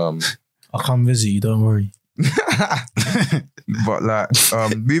 I'll come visit you, don't worry. But like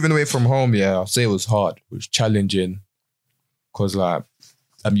moving away from home, yeah, I'll say it was hard. It was challenging because like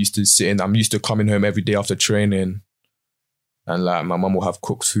I'm used to coming home every day after training, and like my mum will have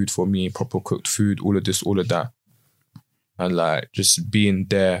cooked food for me, proper cooked food, all of this, all of that, and like just being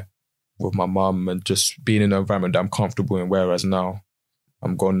there with my mum and just being in an environment that I'm comfortable in. Whereas now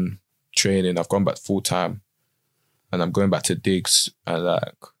I'm gone training, I've gone back full time, and I'm going back to digs, and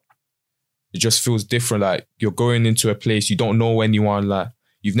like it just feels different. Like you're going into a place you don't know anyone. Like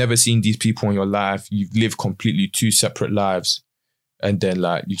you've never seen these people in your life. You've lived completely two separate lives, and then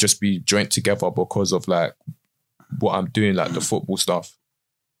like you just be joined together because of like what I'm doing, like the football stuff.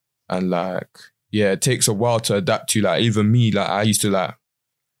 And like yeah, it takes a while to adapt to. Like even me, like I used to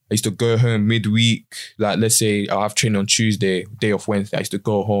go home midweek. Like let's say I have training on Tuesday, day off Wednesday. I used to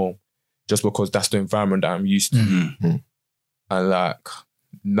go home just because that's the environment that I'm used to. Mm-hmm. And like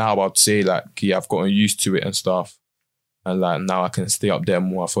now I'd say like, yeah, I've gotten used to it and stuff. And like now I can stay up there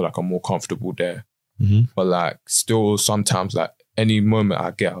more. I feel like I'm more comfortable there. But like still sometimes like any moment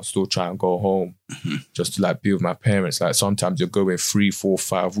I get, I'll still try and go home just to like be with my parents. Like sometimes you're going 3, 4,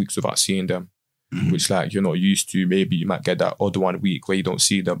 5 weeks without seeing them, which like you're not used to. Maybe you might get that odd 1 week where you don't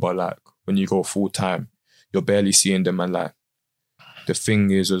see them. But like when you go full time, you're barely seeing them. And like the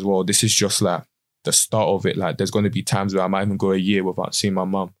thing is as well, this is just like the start of it. Like there's going to be times where I might even go a year without seeing my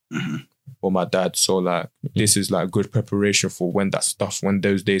mum or my dad. So like this is like good preparation for when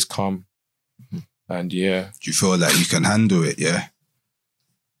those days come. And yeah. Do you feel like you can handle it? Yeah.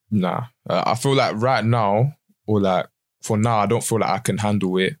 Nah. I feel like right now, or like for now, I don't feel like I can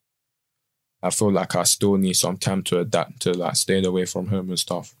handle it. I feel like I still need some time to adapt to like staying away from home and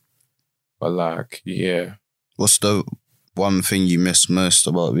stuff. But like, yeah. What's the one thing you miss most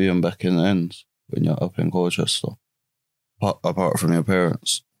about being back in the ends when you're up in Colchester? Apart from your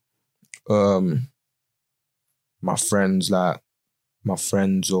parents? My friends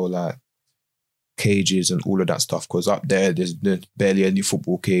or like cages and all of that stuff. Because up there's barely any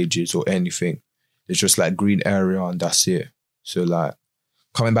football cages or anything. It's just like green area and that's it. So like,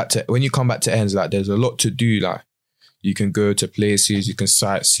 when you come back to ends, like there's a lot to do. Like you can go to places, you can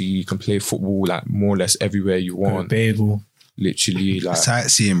sightsee, you can play football like more or less everywhere you want. Bagel. Literally like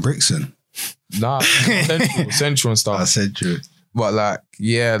Sightsee in Brixton. Nah, central and stuff. I said true. But like,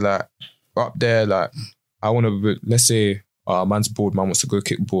 yeah, like up there, like I want to, let's say man's bored, man wants to go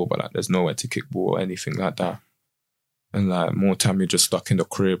kick ball, but like there's nowhere to kick ball or anything like that. And like more time you're just stuck in the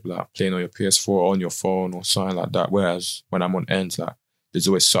crib, like playing on your PS4 or on your phone or something like that. Whereas when I'm on ends, like there's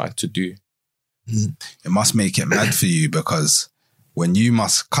always something to do. It must make it mad for you because when you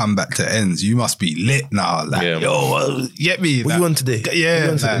must come back to ends, you must be lit now. Like, yo, get me. What you want today?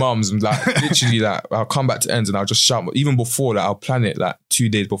 Yeah. Like, mums, like literally, like I'll come back to ends and I'll just shout. Even before that, I'll plan it like 2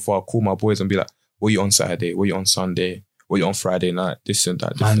 days before. I'll call my boys and be like, "What you on Saturday? What you on Sunday? What you on Friday night? This and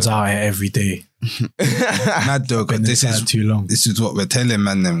that." Man's out here every day. Mad though, because this is too long. This is what we're telling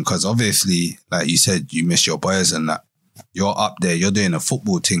man them. Because obviously, like you said, you miss your boys and that. You're up there. You're doing a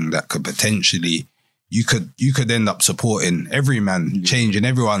football thing that could potentially. You could end up supporting every man, changing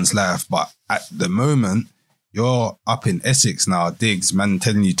everyone's life. But at the moment, you're up in Essex now, digs, man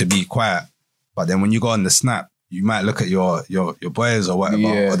telling you to be quiet. But then when you go on the snap, you might look at your boys or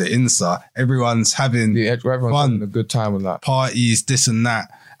whatever, or the Insta, everyone's having everyone's fun, having a good time with that. Parties, this and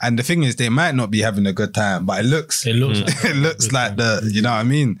that. And the thing is, they might not be having a good time, but it looks like you know what I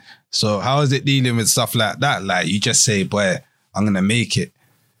mean? So how is it dealing with stuff like that? Like you just say, boy, I'm going to make it.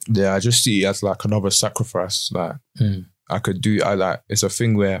 Yeah, I just see it as like another sacrifice. Like it's a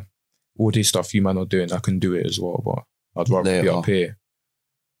thing where all this stuff you man are doing, I can do it as well. But I'd rather be up here.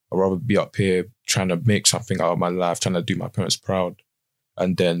 I'd rather be up here trying to make something out of my life, trying to do my parents proud,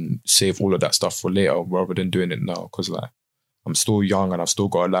 and then save all of that stuff for later rather than doing it now. Because like I'm still young and I've still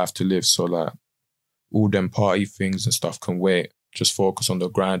got a life to live. So like all them party things and stuff can wait. Just focus on the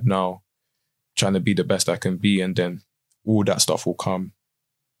grind now, trying to be the best I can be, and then all that stuff will come.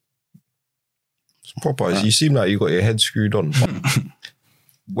 Proper. You seem like you got your head screwed on.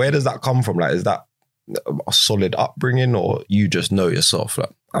 Where does that come from? Like, is that a solid upbringing, or you just know yourself?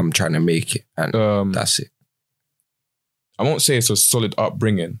 Like, I'm trying to make it, and that's it. I won't say it's a solid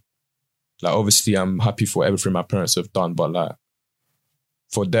upbringing. Like, obviously, I'm happy for everything my parents have done, but like,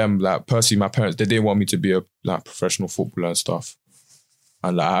 for them, like personally, my parents, they didn't want me to be a like professional footballer and stuff,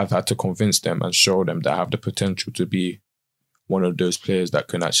 and like I've had to convince them and show them that I have the potential to be one of those players that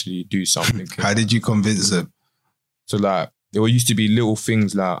can actually do something. How did you convince them? So like, there used to be little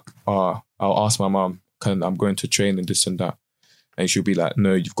things like, I'll ask my mum, I'm going to train and this and that. And she'll be like,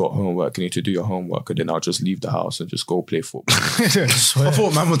 no, you've got homework, you need to do your homework. And then I'll just leave the house and just go play football. I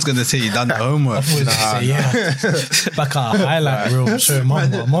thought man was going to say you done the homework. I thought he was going to say, like a highlight reel. Show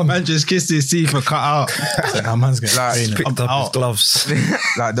mum. Man just kissed his teeth and cut out. Like, man's getting like, Picked up his gloves.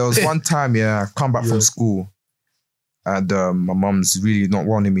 Like there was one time, I come back from school and my mum's really not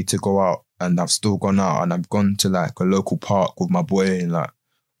wanting me to go out, and I've still gone out and I've gone to like a local park with my boy, and like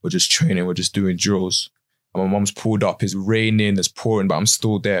we're just training, we're just doing drills. And my mum's pulled up, it's raining, it's pouring, but I'm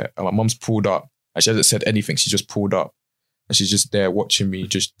still there. And my mum's pulled up and she hasn't said anything. She just pulled up and she's just there watching me,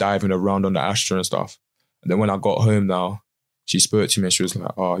 just diving around on the Astra and stuff. And then when I got home now, she spoke to me and she was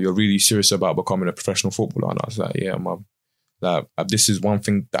like, "Oh, you're really serious about becoming a professional footballer?" And I was like, "Yeah, mum. Like, this is one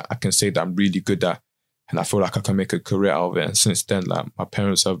thing that I can say that I'm really good at. And I feel like I can make a career out of it." And since then, like my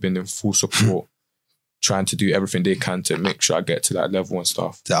parents have been in full support, trying to do everything they can to make sure I get to that level and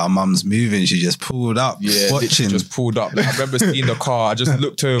stuff. Our mum's moving, she just pulled up, watching. Just pulled up. Like, I remember seeing the car, I just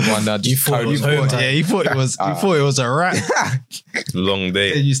looked over and I just thought he thought it was a rat. Long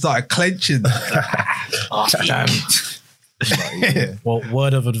day. And you started clenching. Damn. Well,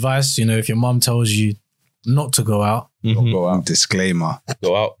 word of advice, if your mum tells you not to go out, don't go out. Disclaimer.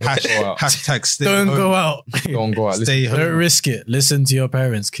 Go out. Hashtag stay don't home. go out. Don't go out. Stay home. Don't risk it. Listen to your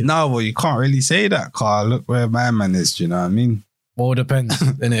parents, kid. No, well, you can't really say that, Carl. Look where my man is, do you know what I mean? All depends,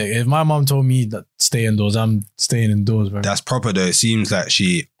 innit? If my mum told me that stay indoors, I'm staying indoors, bro. That's proper though. It seems like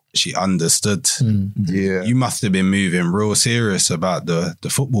she understood. Yeah. You must have been moving real serious about the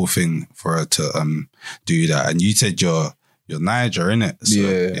football thing for her to do that. And you said you're Niger, innit? So,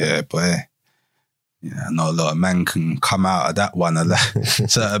 yeah, boy. Yeah, I know a lot of men can come out of that one.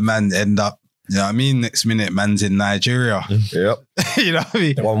 Certain man end up, you know what I mean? Next minute, man's in Nigeria. Yep. You know what I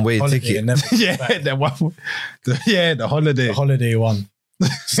mean? One way Holiday, ticket. never Yeah, the one. The holiday. the holiday one.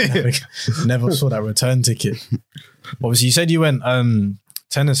 Never saw that return ticket. Obviously, you said you went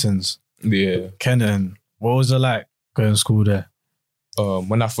Tennyson's, Yeah. Kenton. What was it like going to school there?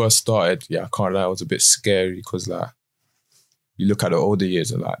 When I first started, I can't lie, it was a bit scary because like you look at the older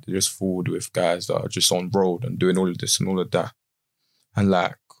years and like they're just fooled with guys that are just on road and doing all of this and all of that. And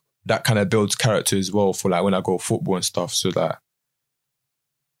like that kind of builds character as well for like when I go football and stuff. So like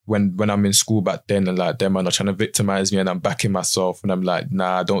when I'm in school back then and like them man are trying to victimize me and I'm backing myself and I'm like,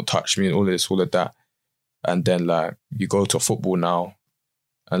 nah, don't touch me and all this, all of that. And then like you go to football now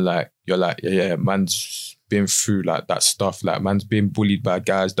and like you're like, yeah, man's been through like that stuff. Like man's been bullied by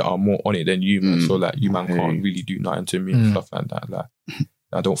guys that are more on it than you, man. So like you man can't really do nothing to me and stuff like that. Like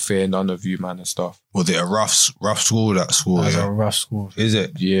I don't fear none of you, man, and stuff. Was it a rough school, that school? It was a rough school. Is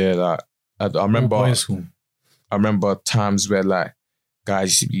it? Yeah, like I remember Boys' school. I remember times where like guys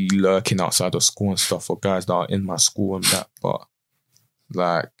used to be lurking outside of school and stuff, or guys that are in my school and that. But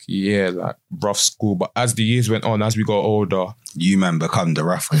like, yeah, like rough school. But as the years went on, as we got older, You man become the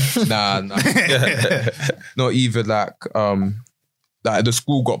rough guy. nah. Not even like the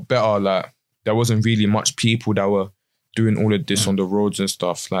school got better. Like there wasn't really much people that were doing all of this on the roads and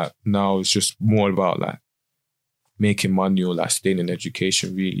stuff. Like now it's just more about like making money or like staying in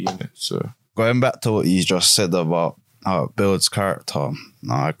education, really, innit? So Going back to what you just said about how it builds character,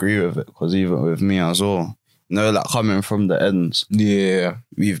 no, I agree with it, because even with me as well, you know, like coming from the ends, yeah,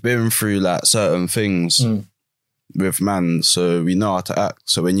 we've been through like certain things with man, so we know how to act.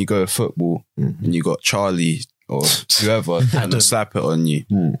 So when you go football and you got Charlie or whoever kind of slap it on you,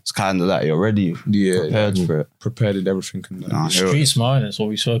 it's kind of like you're ready, prepared for it. Prepared and everything. And that. Nah, Street smart, that's what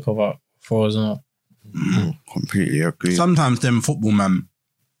we spoke about before, isn't it? completely agree. Sometimes them football men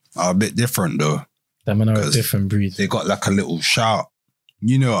are a bit different though. Them are a 'Cause different breed. They got like a little shout.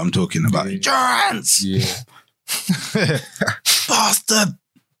 You know what I'm talking about. Endurance! Yeah. Bastard!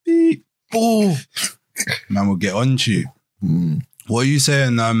 Beep! Ball! Man will get on to you. What are you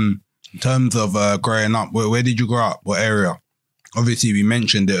saying in terms of growing up? Where did you grow up? What area? Obviously, we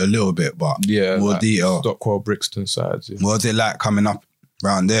mentioned it a little bit, but Yeah, more like detail. Stockwell, Brixton sides. Yeah. What was it like coming up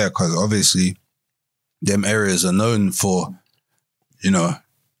around there? Because obviously, them areas are known for, you know,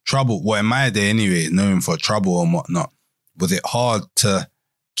 trouble. Well, in my day anyway, known for trouble and whatnot. Was it hard to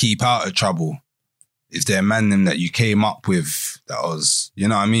keep out of trouble? Is there a man them that you came up with that was, you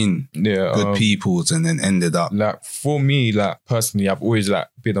know what I mean, Yeah, good peoples and then ended up? like for me, like personally, I've always like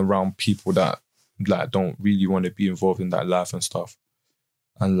been around people that like don't really want to be involved in that life and stuff,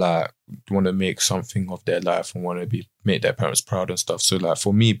 and like want to make something of their life and want to make their parents proud and stuff. So like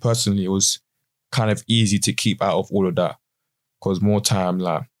for me personally, it was kind of easy to keep out of all of that, because more time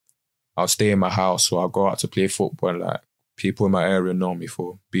like I'll stay in my house or I'll go out to play football, and like people in my area know me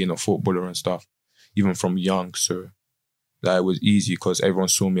for being a footballer and stuff, even from young. So like it was easy because everyone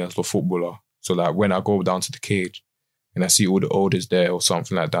saw me as the footballer. So like when I go down to the cage and I see all the olders there or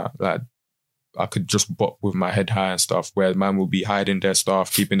something like that, like I could just bop with my head high and stuff, where man will be hiding their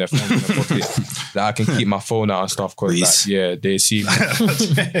stuff, keeping their phone in their pocket. Like I can keep my phone out and stuff because like, yeah, they see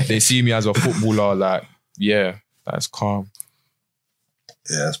me as a footballer. Like, yeah, that's calm.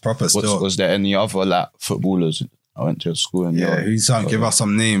 Yeah, it's proper still. Was there any other like footballers I went to your school and Yeah, give us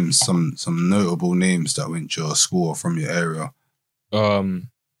some names, some notable names that went to your school or from your area.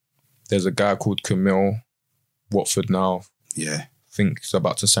 There's a guy called Camille, Watford now. Yeah. I think he's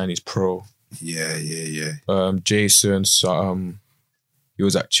about to sign his pro. Yeah. Jason, so, he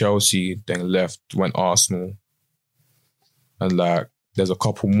was at Chelsea, then left, went Arsenal. And like, there's a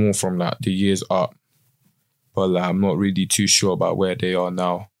couple more from like the years up. But like, I'm not really too sure about where they are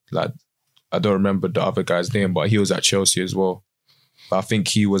now. Like, I don't remember the other guy's name, but he was at Chelsea as well. But I think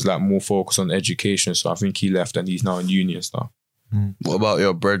he was like more focused on education, so I think he left and he's now in uni and stuff. What about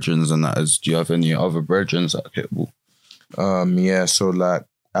your brethrens and that? Do you have any other brethrens at kickball? Yeah, so like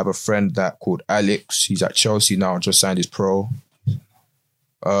I have a friend that called Alex. He's at Chelsea now, just signed his pro.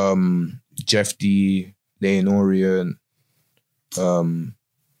 Jeff D, Lane Orion,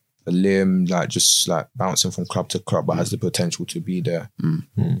 Lim, like just like bouncing from club to club, but has the potential to be there.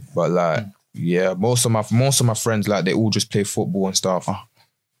 But like, yeah, most of my friends, like they all just play football and stuff.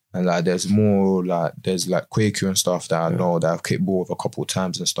 And like there's Quaku and stuff that I know that I've kicked ball with a couple of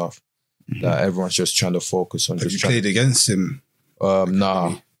times and stuff. That everyone's just trying to focus on. Have just you played against him?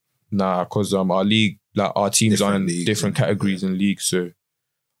 Nah, because our league, like our teams Different are in leagues, different categories in leagues. So,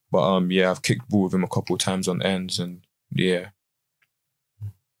 but yeah, I've kicked ball with him a couple of times on ends, and yeah.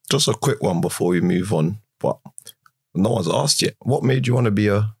 Just a quick one before we move on, but no one's asked yet. What made you want to be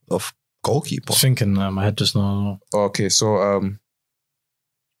a goalkeeper? Thinking my head just now. Okay, so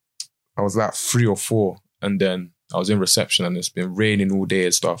I was like 3 or 4, and then I was in reception, and it's been raining all day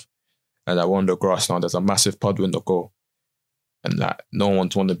and stuff. And I on the grass now. There's a massive puddle in the goal, and like no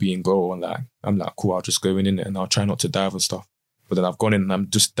one's want to be in goal. And like I'm like, cool, I'll just go in it, and I'll try not to dive and stuff. But then I've gone in and I'm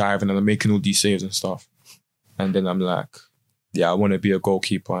just diving and I'm making all these saves and stuff. And then I'm like, yeah, I want to be a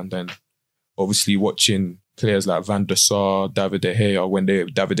goalkeeper. And then obviously watching players like Van der Sar, David De Gea, when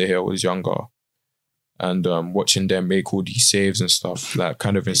David De Gea was younger, and watching them make all these saves and stuff, like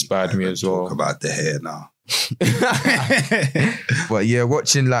kind of inspired me as well. Talk about De Gea now. But yeah,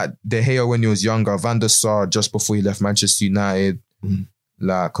 watching like De Gea when he was younger, Van der Sar just before he left Manchester United,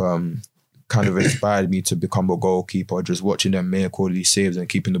 like kind of inspired me to become a goalkeeper. Just watching them make all these saves and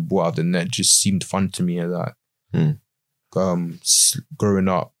keeping the ball out of the net just seemed fun to me. And growing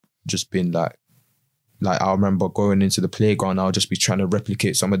up, just being like I remember going into the playground, I'll just be trying to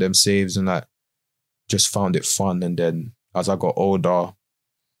replicate some of them saves and like just found it fun. And then as I got older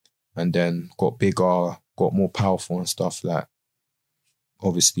and then got bigger, got more powerful and stuff, like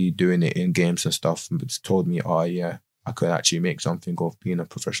obviously doing it in games and stuff, it's told me, oh yeah, I could actually make something of being a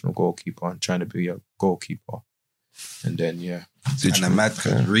professional goalkeeper and trying to be a goalkeeper. And then yeah.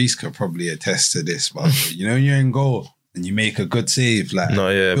 And Reese could probably attest to this, but you know, you're in goal and you make a good save, like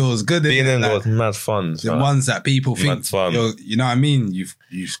feels good. Being in goal is mad fun. The ones that people think, you know what I mean? You've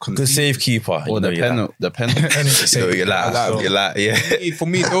good save keeper. Or the penalty. You're like, yeah. For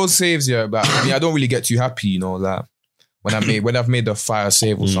me, those saves, yeah, but I mean, I don't really get too happy, you know, like when I've made a fire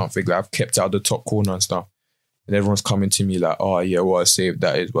save or something, like I've kept out the top corner and stuff, and everyone's coming to me like, oh yeah, what a save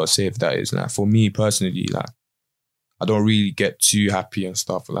that is. Like for me personally, like I don't really get too happy and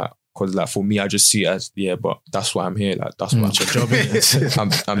stuff, like because like for me, I just see it as but that's why I'm here. Like that's what your job is.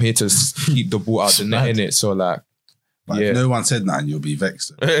 I'm here to keep the ball out the net, innit? So like. But if no one said that, you'll be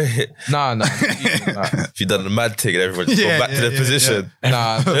vexed. Nah. If you done the mad thing and everyone just go back to their position.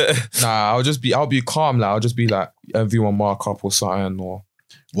 Nah. I'll be calm. Like I'll just be like everyone mark up or something. Or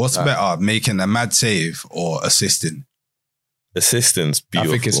what's better, making a mad save or assisting? Assistance,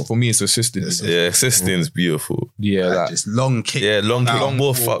 beautiful. I think for me, it's assisting. Yeah, assisting's beautiful. Yeah, like just long kick. Yeah, long kick,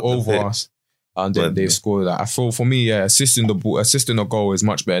 more over us, and then they've scored that. I feel for me, yeah, assisting a goal is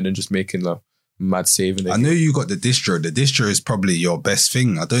much better than just making a mad save. I know you got the distro. The distro is probably your best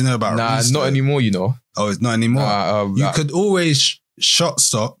thing. I don't know about Reese, not anymore. You know. Oh, it's not anymore. You could always shot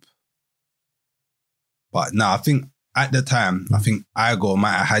stop, but I think at the time, I think Igor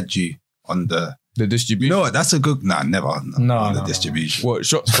might have had you on the distribution. You know what? That's a good. Never. No, the distribution. What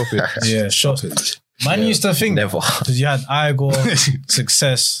shot stopping? Yeah, shot stopping. Man used to think never because you had Igor,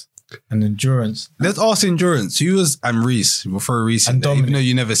 success, and endurance. Let's ask endurance. Who was Reese? We'll throw Reese in there, even though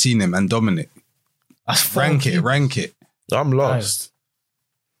you never seen him. And Dominic. Rank it. I'm lost.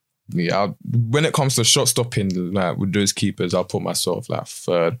 Yeah, when it comes to shot stopping, like with those keepers, I'll put myself like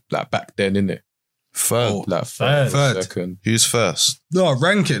third, like back then, innit? Third. Like third. Second. Who's first? No,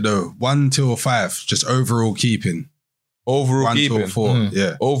 rank it though. 1 till 5. Just overall keeping. Overall 1 keeping. till 4.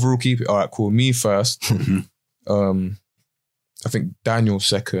 Yeah. Overall keeping. All right, cool. Me first. I think Daniel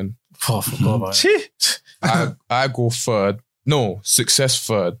second. Oh, I forgot about it. I go third. No, success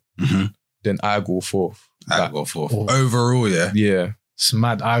third. Then I go fourth. I go fourth. Overall, yeah. Yeah. It's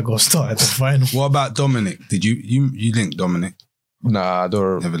mad. Igor started the final. What about Dominic? Did you link Dominic? Nah, I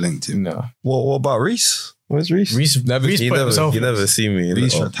don't. Never linked him. Nah. What about Reese? Where's Reese? Reese You never see me.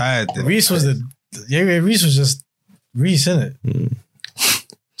 Reese retired. Reese was Reese was just Reese, innit?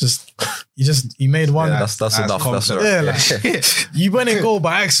 You made one. Yeah, that's enough. That's enough. Yeah, like you went in goal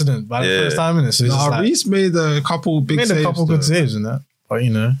by accident by the first time, innit? So Reese made a couple big saves. Made a couple good saves in that. But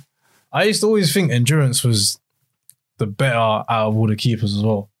you know, I used to always think endurance was the better out of all the keepers as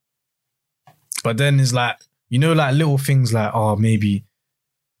well. But then it's like, you know, like little things like, oh, maybe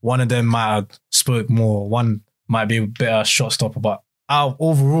one of them might have spoke more, one might be a better shot stopper, but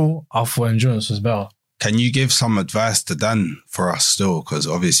overall, I thought endurance was better. Can you give some advice to Dan for us still? Because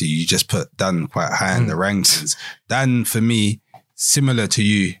obviously you just put Dan quite high in the rankings. Dan, for me, similar to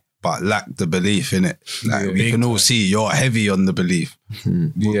you, but lacked the belief in it. Like, we can all see you're heavy on the belief.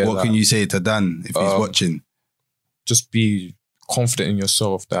 What can you say to Dan if he's watching? Just be confident in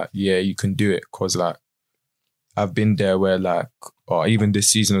yourself that, yeah, you can do it. Because like, I've been there where like, or even this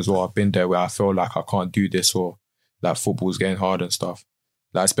season as well, I've been there where I feel like I can't do this, or like football's getting hard and stuff.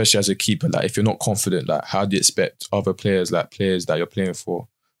 Like, especially as a keeper, like if you're not confident, like how do you expect other players, like players that you're playing for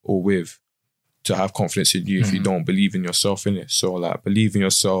or with, to have confidence in you if you don't believe in yourself, innit? So like, believe in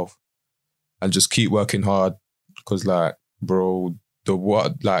yourself and just keep working hard. Because like, bro,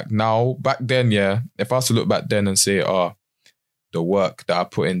 like now, back then, yeah, if I was to look back then and say, the work that I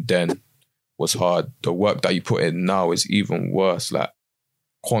put in then was hard, the work that you put in now is even worse. Like,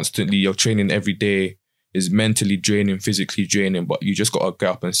 constantly, you're training every day is mentally draining, physically draining, but you just got to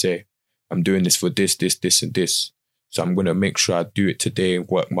get up and say, I'm doing this for this, and this. So I'm going to make sure I do it today and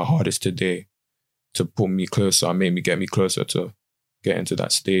work my hardest today to put me closer and get me closer to getting to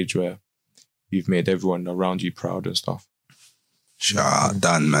that stage where you've made everyone around you proud and stuff. Shout out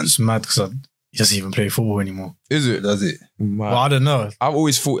Dan, man. It's mad because he doesn't even play football anymore. Is it? Does it? Well, I don't know. I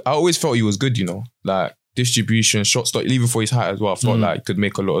always felt he was good, you know, like distribution, shot stop, even for his height as well. I felt like he could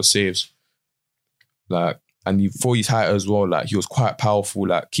make a lot of saves. Like, and for his height as well, like he was quite powerful.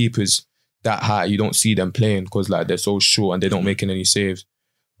 Like keepers that high, you don't see them playing because like they're so short and they don't making any saves.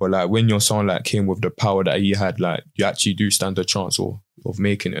 But like when your son like came with the power that he had, like you actually do stand a chance of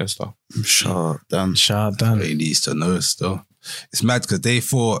making it and stuff. Shout out Shout out Dan. He needs to know still. It's mad because they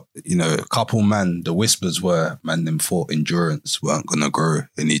thought, you know, a couple man, the whispers were, man, them thought endurance weren't going to grow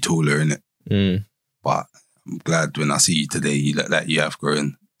any taller, innit? But I'm glad when I see you today, you look like you have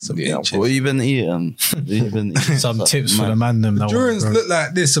grown some inches. What you been eating? Some tips for the man them. Endurance looked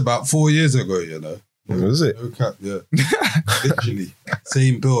like this about 4 years ago, you know. Was it? No cap, yeah. Literally.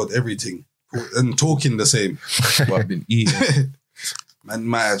 Same build, everything. And talking the same. What I've been eating. Man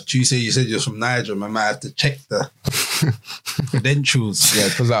might have, Tuesday you said you're from Niger, man might have to check the credentials. Yeah,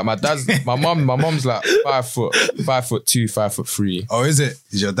 because like my mom's like 5'2", 5'3". Oh, is it?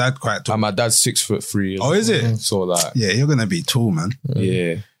 Is your dad quite tall? And my dad's 6'3". Oh, is it? So like, Yeah, you're going to be tall, man.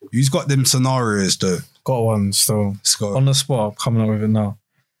 yeah. Who's got them scenarios though? Got one still. Scott? On the spot, I'm coming up with it now.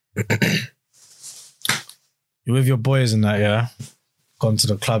 You're with your boys and that, yeah? Gone to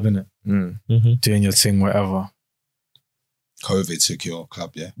the club, innit? Doing your thing, whatever. COVID secure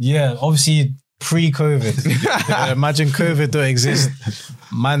club, yeah? Yeah, obviously pre-COVID. Yeah, imagine COVID don't exist.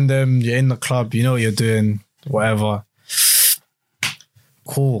 Man, you're in the club, you know what you're doing, whatever.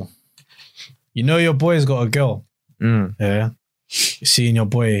 Cool. You know your boy's got a girl. Yeah. You're seeing your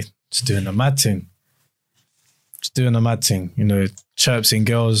boy just doing the mad thing. Just doing the mad thing. You know, chirping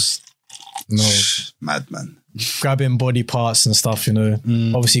girls, you know, Madman. grabbing body parts and stuff, you know.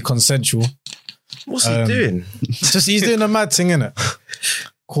 Obviously consensual. What's he doing? Just he's doing a mad thing, innit?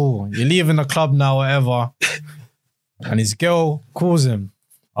 Cool. You're leaving the club now, whatever. And his girl calls him,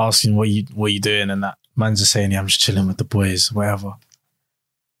 asking what you doing and that. Man's just saying, yeah, I'm just chilling with the boys, whatever.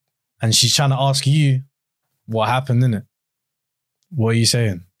 And she's trying to ask you what happened, innit? What are you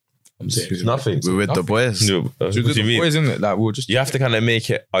saying? I'm saying Nothing. We're with the boys. No, what do you mean? Boys, isn't it? Like we'll just You have to kind of make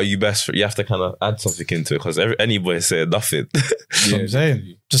it, are you best? You have to kind of add something into it because any boy say nothing. That's what I'm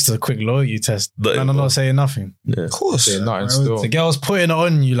saying. Just a quick loyalty test. But- And I'm not saying nothing. Yeah. Of course. say nothing still. The girl's putting it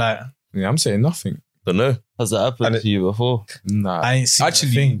on you like, Yeah, I'm saying nothing. Don't know. Has that happened to you before? Nah, I ain't seen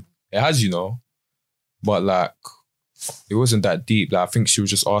actually, a thing. it has, you know, but like it wasn't that deep. Like I think she was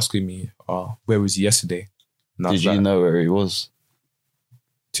just asking me, where was he yesterday? And I Did was you like, know where he was?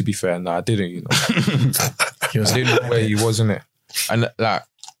 To be fair, nah, I didn't, you know. He was I didn't know where he was, innit? And like,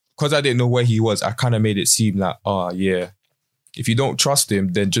 because I didn't know where he was, I kind of made it seem like, yeah. If you don't trust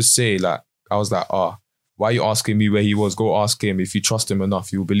him, then just say, like, I was like, why are you asking me where he was? Go ask him. If you trust him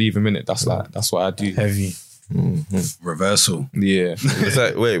enough, you'll believe him, innit? That's what I do. heavy. Reversal. Yeah.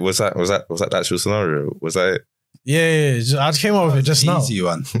 Was that the actual scenario? Was that it? Yeah. I came up with it just now. Easy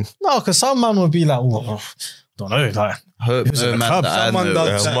one. No, because some man would be like, well, don't know, like, Hope He was in no the man club. that I Someone know.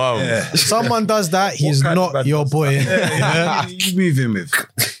 does Yeah, mum. Yeah. someone does that, he's kind of not man your does boy. Yeah, you move in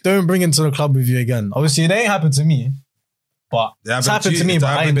with. Don't bring him to the club with you again. Obviously, it ain't happened to me, but it's happened to me, but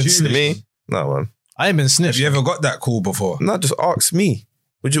I ain't been snitched. Me? No, man. I ain't been Have snitched. you ever got that call before? No, just ask me.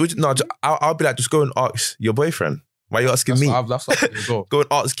 Would you no, I'll be like, just go and ask your boyfriend. Why are you asking me? That's what I do as well. Go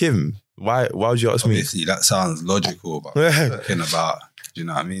and ask him. Why would you ask me? Obviously, that sounds logical, but Yeah. talking about, do you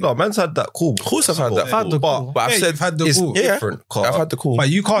know what I mean? No, man's had that call. Of course I've had that I've had the call. call. But I've Yeah, said you've had the it's call. yeah, Different I've had the call. But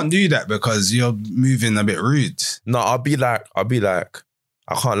you can't do that because you're moving a bit rude. No, I'll be like,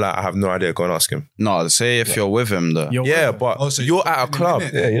 I can't lie, I have no idea. Go and ask him. No, say if you're with him though. You're But Oh, so you're at a club.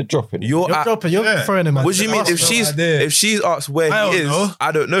 Yeah, you're dropping. You're at. dropping, you're Yeah. throwing him. What do you mean? If she's asked where I he don't is, know.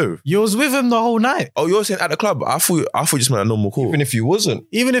 I don't know. You was with him the whole night, Oh, you're saying at the club? I thought you just meant a normal call. Even if you wasn't.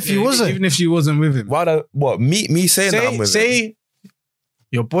 even if he wasn't. Even if she wasn't with him. Why? Me saying that I'm with him. Say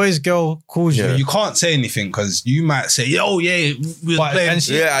Your boy's girl calls you. You can't say anything because you might say, "Oh yeah, we were playing."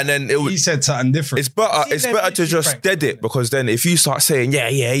 And then he said something different. It's better to just dead it, because then if you start saying yeah,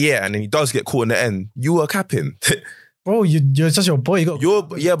 and then he does get caught in the end, you are capping. Bro, you're just your boy. But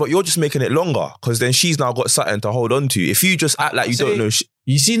you're just making it longer, because then she's now got something to hold on to. If you just act like you don't know,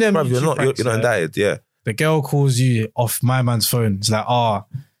 you seen them. Bruv, you're not indicted. Yeah. The girl calls you off my man's phone. It's like,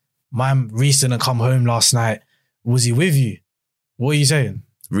 my Reese didn't come home last night. Was he with you? What are you saying?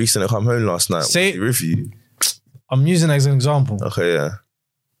 Reese didn't come home last night. Say was he with you? I'm using it as an example. Okay, yeah.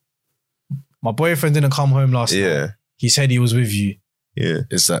 My boyfriend didn't come home last night. He said he was with you. Yeah.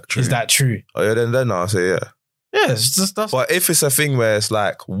 Is that true? Is that true? Oh yeah, then I'll say yeah. Yeah, it's just that's. But if it's a thing where it's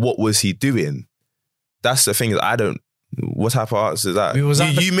like, what was he doing? That's the thing that I don't. What type of answer is that?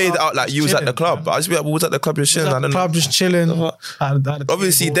 You made it out like you was at the club. I just be like, was at the club just chilling? Was at the club just chilling.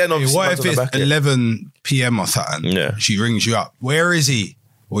 Obviously, then obviously, what if it's 11 p.m. or something? Yeah. She rings you up. Where is he?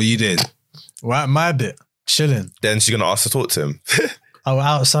 What you did? Right, my bit chilling. Then she's gonna ask to talk to him. Oh,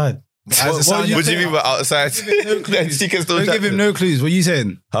 outside. What do you mean by outside? Then she can still don't give him no clues. What are you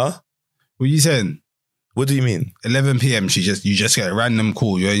saying? Huh? What are you saying? What do you mean? 11 p.m. You just get a random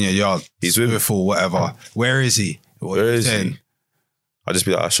call. You're in your yard. He's with me. Or whatever. Where is he? Where is he? I'll just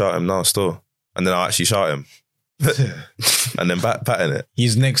be like, I shot him now still. And then I'll actually shot him. And then patting it.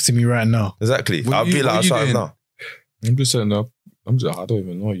 He's next to me right now. Exactly. I'll be like, I shot him now. I'm just saying that. I don't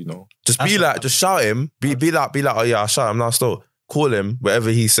even know, you know. Just be like, just shout him. Be like, oh yeah, I shot him now still. Call him, whatever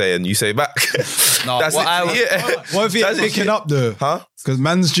he's saying, you say back. No, That's it. What if he's picking up though? Huh? Because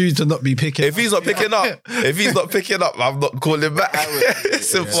man's due to not be picking If he's not picking up, I'm not calling back.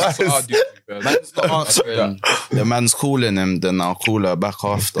 Simple as. Man's not answering. The man's calling him, then I'll call her back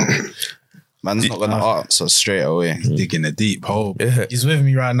after. Man's not going to answer straight away. Digging a deep hole. Yeah. He's with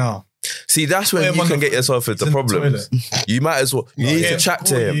me right now. See, that's when you can get yourself into problems. You might as well. You need to chat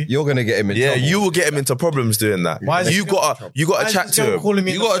to him. You're gonna get him in trouble. You will get him into problems doing that. You got to chat to him.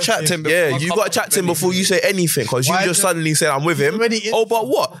 You got to chat to him. Yeah, you got to chat to him before you say anything, because you just suddenly say I'm with him. Oh, but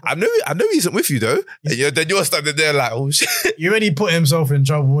what? I know he isn't with you though. And then you're standing there like, oh shit. You already put himself in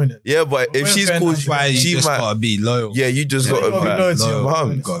trouble, innit? Yeah, but if she's called you, she just gotta be loyal. Yeah, you just gotta be loyal to your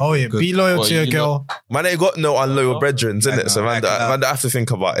mum. Oh yeah, be loyal to your girl. Man ain't got no unloyal brethren, innit? So man, don't have to think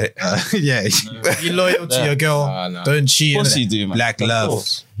about it. Yeah. Be loyal to your girl. Nah. Don't cheat. What's he do, man? Black love.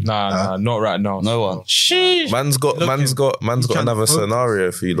 Nah, not right now. No one. Sheesh. Man's got another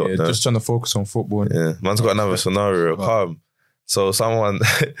scenario for you lot. Yeah, just trying to focus on football. Yeah, man's got another scenario. Calm. So someone's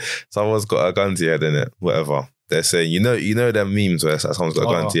got a gun to your head, innit? Whatever. They're saying, you know them memes where it's like someone's got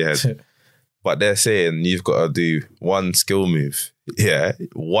a gun to your head. But they're saying you've got to do one skill move. Yeah.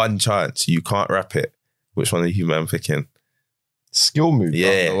 One chance. You can't rap it. Which one are you man picking? Skill move.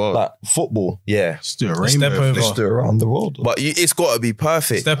 Yeah. Like football. Yeah. Just do a Step rainbow. over. Let's do it around the world. But it's got to be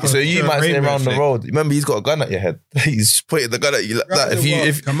perfect. Step So over. you Do a might say rainbow around the flick. road. Remember, he's got a gun at your head. He's pointing the gun at you like that.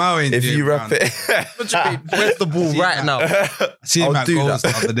 If you rap it. Where's the ball right now? See him I'll at do goals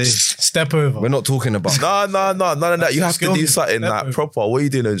that. the other day. Step over. We're not talking about No, none of that. You have to Skill do move. something Step like over. proper. What are you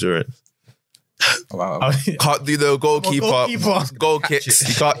doing, endurance? Can't do no goalkeeper, goal kicks.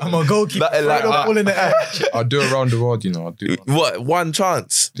 You can't. I'm a goalkeeper. Nothing like Throw the that. ball in the air. I'll do it around the world, you know. I'll do it. What? One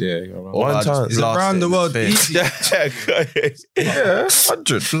chance. Yeah, One chance. It's around the world. Easy. Yeah.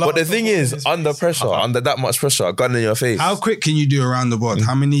 100. But the thing is, under pressure, under that much pressure, a gun in your face. How quick can you do around the world?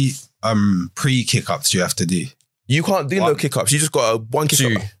 How many pre-kick-ups do you have to do? You can't do no kick ups. You just got a one kick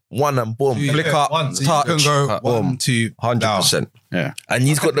up, one and boom. Flick up, So you touch, can go boom. 1, 2, 100%. Yeah. And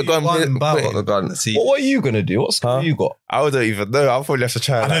he's got the gun. One bow. Got the gun. See. What are you gonna do? What skill you got? I don't even know. I'll probably have to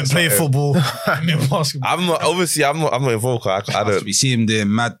try. I don't play football. I mean basketball. I'm not. Obviously, I'm not involved. I don't. We see him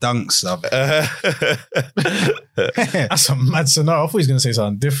doing mad dunks. Stuff. That's a mad scenario. I thought he was going to say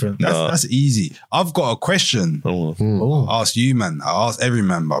something different. That's easy. I've got a question. Oh. I asked you, man. I asked every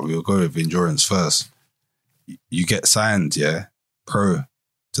man, but we'll go with endurance first. You get signed, yeah, pro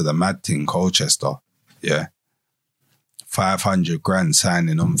to the mad thing, Colchester, yeah. 500 grand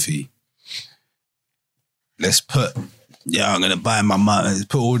signing on fee. Let's put, I'm going to buy my mum. Let's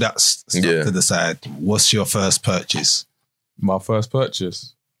put all that stuff to the side. What's your first purchase? My first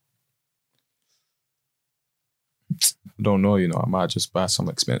purchase. I don't know, you know. I might just buy some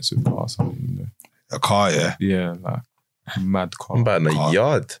expensive car or something, you know. A car, yeah. Yeah, like mad car. I'm buying a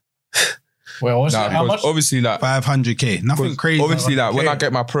yard. Well, Nah, how much? obviously, like 500k. Nothing crazy. obviously, like when I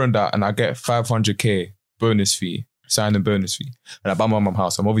get my pro and that, and I get 500k bonus fee, signing bonus fee, and I buy my mum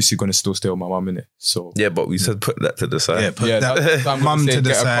house, I'm obviously going to still stay with my mum in it. So Yeah, but we said put that to the side. Yeah, put that I'm mum gonna say to the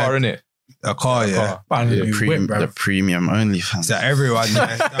get a car side. in it. A car, yeah. Bang, The, you whip, the bruv. premium OnlyFans. So everyone,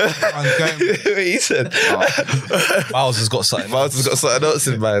 everyone's going. He said, Miles has got something. Miles has got something else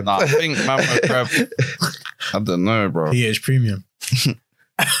in mind. Nah, I think man would grab. I don't know, bro. PH Premium.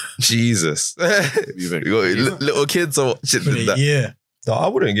 Jesus. You got little kids are watching that. Yeah. No, I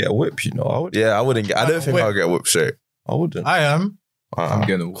wouldn't get a whip, you know. I would. Yeah, I wouldn't get. I don't think Whip. I'll get a whip straight. I wouldn't. I am. I'm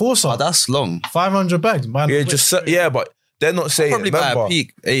getting a Of course, Oh, that's long. 500 bags. Man, Yeah, but they're not saying. Probably buy remember, a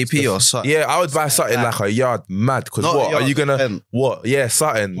peak AP or something. Yeah, I would buy something like a yard mad. Because Not what a yard, are you gonna? then. What? Yeah,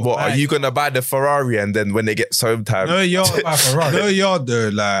 something. What are you gonna buy the Ferrari and then when it gets home time? No yard, no yard though.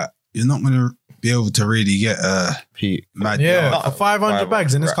 Like you're not gonna be able to really get a Peak. mad Yeah, yard. for 500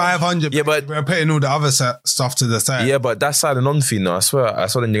 bags and it's 500. Yeah, but- we're putting all the other stuff to the side. Yeah, but that's signing on fee now. I swear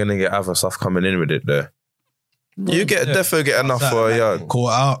then you're gonna get other stuff coming in with it there. You definitely get enough for a yard.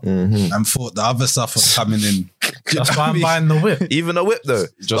 Caught out and thought the other stuff was coming in. That's why I'm buying the whip. Even a whip though.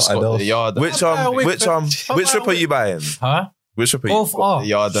 Just got the yard. Which I'll buy a whip, which I'll which buy whip a are you buying? Huh? Which whip are you? Golf R.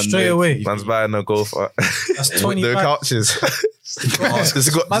 yard and Straight the- away. Man's buying a golf. That's 20 No bags. couches. It's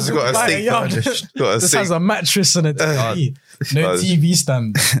got Man's a buying sink. yard. Got a This sink. has a mattress and a TV. No Does. TV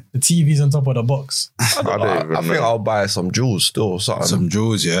stand. The TV's on top of the box. I don't even I think know. I'll buy some jewels still or something. Some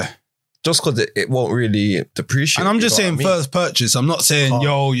jewels, yeah. Just because it won't really depreciate. And I'm just you know saying what I mean? first purchase. I'm not saying,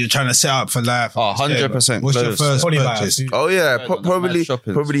 yo, you're trying to set up for life. Oh, 100%. What's your close. first Probably buy a purchase? suit. Oh yeah, Mad probably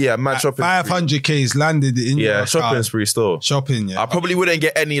shopping. yeah, mad shopping. 500K's landed in Yeah, your shopping account. spree store. Shopping, yeah. I probably wouldn't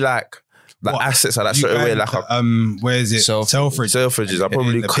get any like What? assets like that You straight away. going Like to, where is it? Selfridge. Selfridge. Selfridges. I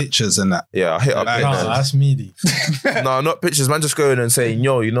probably the pictures and that. yeah, I hit up. Like, No, pictures. that's meaty. No, not pictures. Man, just going and saying,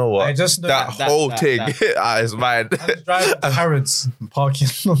 yo, you know what? I just know that whole thing is mine. I'm just driving to Harrods and parking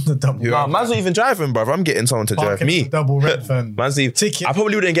on the double. Nah, man's not even driving, bruv. I'm getting someone to drive Parking on me. the double Redfern. Man's even, Ticket. I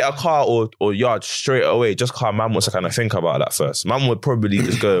probably wouldn't get a car or yard straight away. Just car. Man wants to kind of think about that first. Man would probably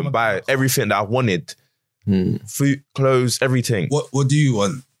just go and buy everything that I wanted. Food, clothes, everything. What do you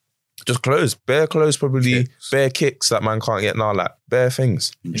want? Just clothes. Bare clothes, probably. Bare kicks that man can't get now. Like bare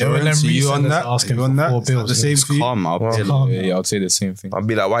things. You know when them Insurance? Are you on resellers that? asking You on for that? 4 Is that bills, the same It's for you? calm. I'll pay Calm Yeah, down. I'd say the same thing. I'd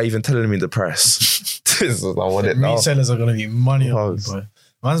be like, why are you even telling me the price? I want it now. Resellers are gonna be money on Clothes. boy.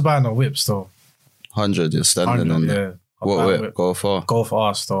 Man's buying a whip store. 100. You're standing 100, on yeah. there. I'll What buy a whip? Go for. Golf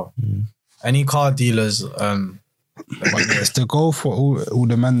R store. Any car dealers, It's the goal for all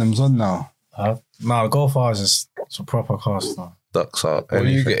the man them's on now. nah, Golf R is just it's a proper car store. Ducks out. What are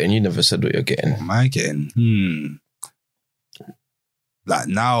you getting? You never said what you're getting. What am I getting? Like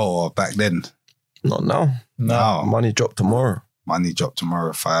now or back then? Not now. No, Money drop tomorrow. Money drop tomorrow,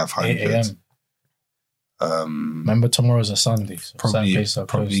 8 500. a.m. Remember tomorrow's a Sunday. So Saturdays are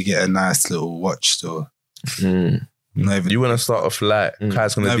Probably closed. get a nice little watch still. Mm. Not even, You want to start off like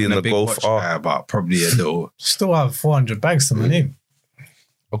Kai's going not to be even in a the big Golf watch R. guy, but probably a little Still have 400 bags to my name.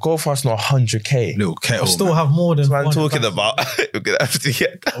 A Golf R's not 100k. little kettle. I still man. have more than What I'm 400 talking bags. about. We're going to have to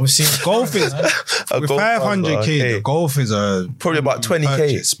get that. Obviously, Golf is A with Golf R's 500k. okay. The golf is a Probably about 20k.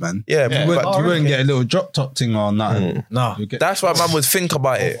 purchase, man. Yeah, You, but you wouldn't get a little drop top thing or nothing. Nah. You get- that's why man would think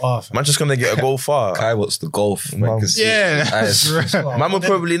about it. Golf R. Man just going to get a Golf R. Kai wants the golf. yeah, that's right. Man would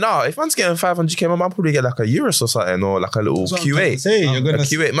probably now, if man's getting 500k, man might probably get like a Urus or something or like a little That's what I'm trying to Q8. say. You're A gonna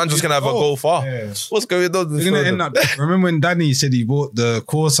Q8. Man's just going to have a Golf R. Yeah. What's going on? You're gonna end up. Remember when Danny said he bought the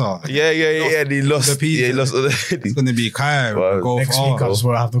Corsa? Yeah. And he lost. The pieces. Yeah, he lost. It's gonna be Kai Well, Golf Next week, I R. just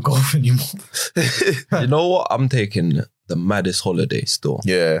won't have the golf anymore. You know what? I'm taking the maddest holiday still.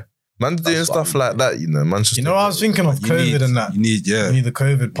 Yeah. Man's doing That's what stuff I'm like that, you know. Man's just You know, I was thinking of COVID and that. You need, You need the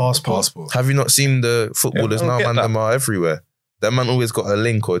COVID passport. Have you not seen the footballers Yeah, I now, don't man? get Them are everywhere. That man always got a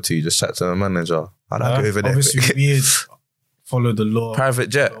link or two. Just chat to the manager. I like it over there. Obviously, weird. Follow the law Private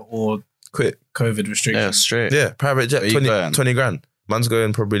jet. or Quick. COVID Yeah, restrictions. straight. Yeah, private jet. Where you 20, going? 20 grand. Man's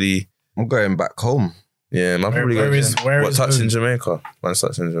going probably. I'm going back home. Yeah, man Where- probably where going. is- where what is touch home? in Jamaica? Man's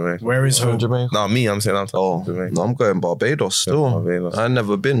touch in Jamaica. Where is home? Jamaica. No, me, I'm saying I'm touching Oh, Jamaica. no, I'm going Barbados still. Barbados. I've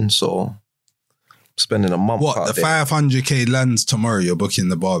never been, so spending a month What out the there. 500k lands tomorrow? You're booking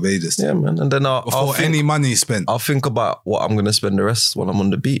the Barbados Yeah, man. And then I'll before think, any money spent. I'll think about what I'm going to spend the rest when I'm on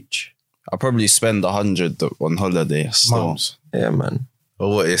the beach. I'll probably spend 100 on holiday. Still. Mums. Yeah, man.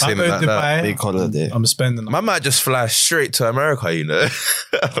 Or what you're I saying go to like that? Dubai. Big holiday. I'm spending. Man might just fly straight to America, you know.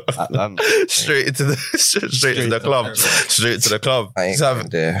 Atlanta. straight into the straight to the club. Straight to the club. I ain't Just have going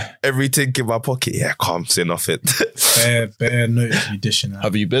there. everything in my pocket. Yeah, calm, sin off it. bare notice you dishing out.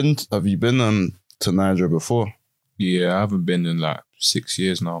 Have you been to Nigeria before? Yeah, I haven't been in like 6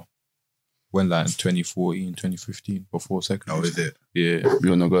 years now. Went like in 2014, 2015, before secondary. Oh, is it? Yeah. You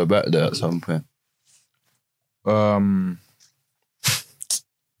want to go back there at some point?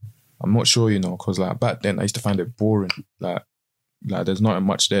 I'm not sure, you know, because like back then I used to find it boring. Like there's not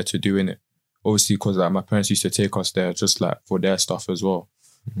much there to do in it. obviously because like my parents used to take us there just like for their stuff as well.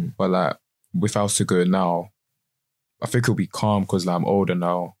 But like if I was to go now, I think it'll be calm because like I'm older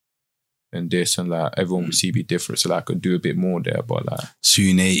now and this and like everyone will see me different, so like I could do a bit more there. But like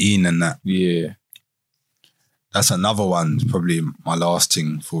soon 18 and that. yeah, That's another one, probably my last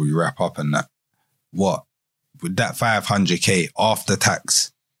thing before we wrap up and that. What? With that 500k after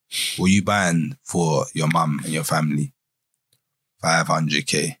tax, what you buying for your mum and your family?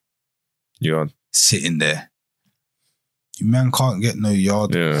 500k. Yeah. Sitting there. You man can't get no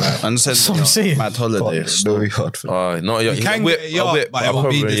yard. Yeah. And send That's what I'm saying. mad holidays. No yard for No, You can get a yacht, but it will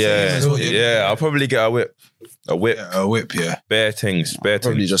be the same as what you yeah, I'll probably get a whip. A whip. Yeah, a whip, yeah. Bare things.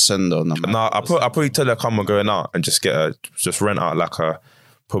 Probably just send on them. No, I'll probably tell her come and going out and just just rent out like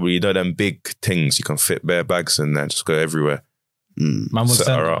probably, them big things you can fit bare bags in there, just go everywhere. Man was Set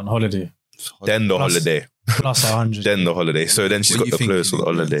sent her her up. on holiday. Then the Plus- holiday. Plus 100. Then the holiday. So then she's What got you the think clothes for you the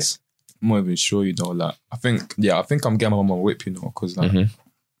think, holiday. lads? I'm not even sure, you know. Like I think I'm getting my mum a whip, you know, because like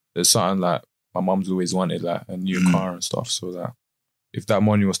there's something like my mum's always wanted, like a new car and stuff. So that if that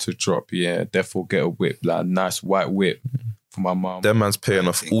money was to drop, yeah, therefore get a whip, like a nice white whip for my mum. That man's paying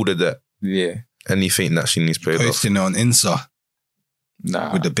off all the debt. Yeah, Anything that she needs paid off. Posting it on Insta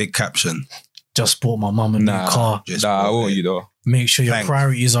nah, with the big caption. Just bought my mum a new car. Just nah, I bought won't, it. you know. Make sure your Thanks.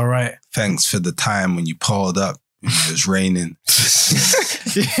 priorities are right. Thanks for the time when you pulled up. It was raining.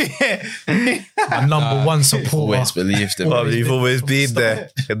 My number one supporter. Always believed him. Well, you've always been there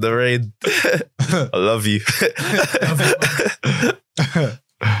in the rain. I love you.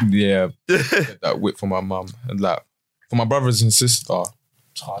 Yeah, get that whip for my mum and like for my brothers and sister.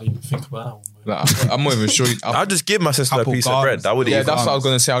 It's hard to even think about that one. Like I'm not even sure. I'll just give my sister a Couple piece of gardens. bread. I wouldn't Yeah, even. that's what I was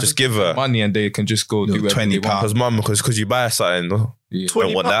gonna say. I'll Just give her. money and they can just go do Little whatever they £20. want. Because mum, because you buy something, no? Yeah.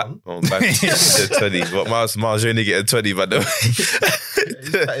 Don't want that. Oh, back 20. But Miles, you're only getting 20, by the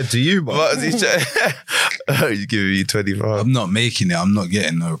way. to you, but But he's giving me 25. I'm not making it. I'm not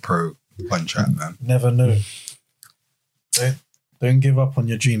getting no pro contract, man. Never know. Don't give up on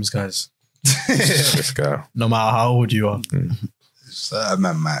your dreams, guys. This guy. No matter how old you are. So that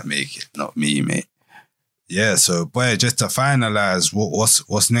man might make it, not me, mate. Yeah, so boy, just to finalize,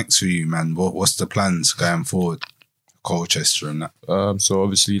 what's next for you, man? What's the plans going forward? Colchester and that. So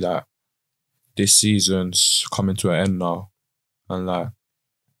obviously like this season's coming to an end now, and like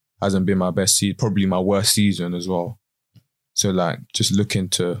hasn't been my best season, probably my worst season as well. So like just looking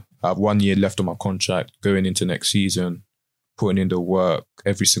to I have 1 year left on my contract, going into next season, putting in the work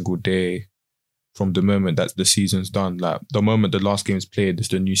every single day from the moment that the season's done. Like the moment the last game's played, it's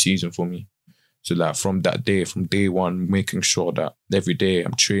the new season for me. So like from that day, from day one, making sure that every day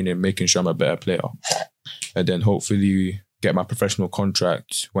I'm training, making sure I'm a better player. And then hopefully get my professional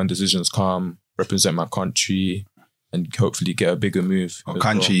contract when decisions come, represent my country, and hopefully get a bigger move. What as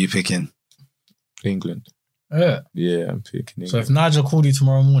country well. you picking? England. Yeah. Yeah, I'm picking So England. if Nigel called you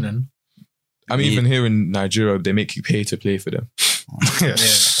tomorrow morning, I mean, even here in Nigeria, they make you pay to play for them.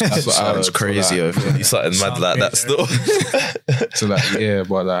 That's what I Sounds heard. crazy So, like, over there. He's something mad like that still. so like, yeah,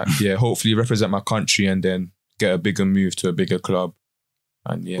 but like, yeah, hopefully represent my country and then get a bigger move to a bigger club.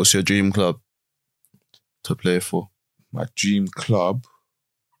 And yeah, What's your dream club to play for? my dream club,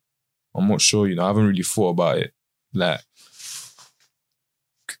 I'm not sure, you know, I haven't really thought about it. Like,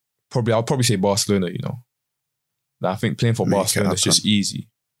 I'll probably say Barcelona, you know. Like, I think playing for Make it Barcelona is just easy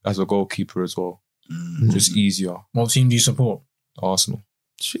as a goalkeeper as well. Just easier. what team do you support? Arsenal.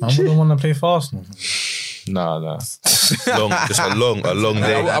 I wouldn't want to play for Arsenal. Nah. Just a long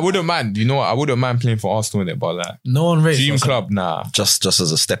day. I wouldn't mind, you know what? I wouldn't mind playing for Arsenal in it, but like, No one rates dream us. club, nah. just as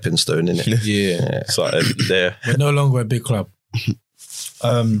a stepping stone, innit? Yeah. Something there. We're no longer a big club.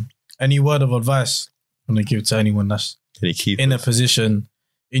 Any word of advice you want to give to anyone that's Can you keep in a position,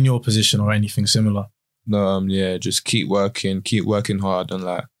 in your position or anything similar? No, yeah, just keep working hard and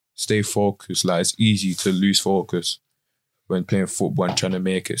like stay focused. Like it's easy to lose focus when playing football and trying to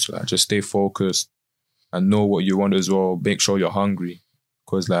make it. So like just stay focused and know what you want as well. Make sure you're hungry.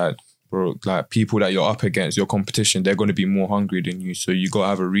 Cause like, bro, like people that you're up against, your competition, they're gonna be more hungry than you. So you gotta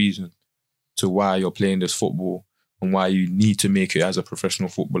have a reason to why you're playing this football and why you need to make it as a professional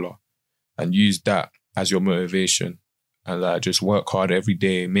footballer. And use that as your motivation. And like just work hard every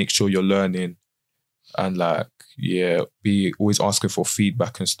day, make sure you're learning. And like, yeah, be always asking for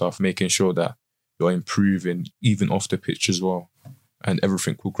feedback and stuff, making sure that you're improving even off the pitch as well. And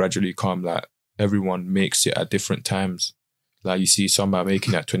everything will gradually come. Like everyone makes it at different times. Like you see some are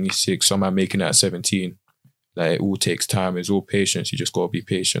making it at 26, some are making it at 17. Like it all takes time. It's all patience. You just got to be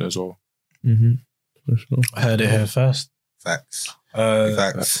patient as well. I heard it here first. Facts.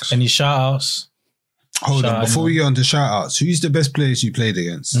 Facts. Any shout outs? Hold Shout on, out before anyone. we get on to shout outs, who's the best players you played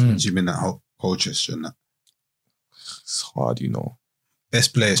against since you've been at Colchester and that. It's hard, you know.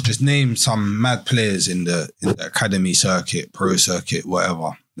 Best players. Just name some mad players in the academy circuit, pro circuit,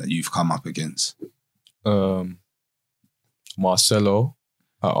 whatever that you've come up against. Marcelo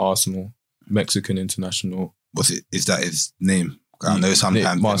at Arsenal, Mexican international. What's it? Is that his name? I know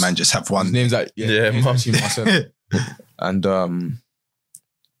sometimes the man just have one. His name's like Marcelo. And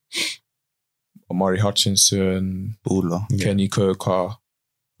Omari Hutchinson, Baller. Kenny Coker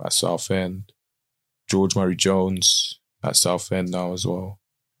at Southend, George Murray Jones at Southend now as well.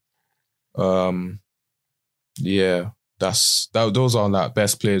 Those are like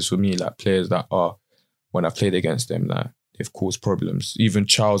best players for me, like players that are, when I played against them, like they've caused problems. Even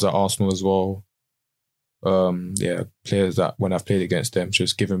Charles at Arsenal as well. Players that when I've played against them,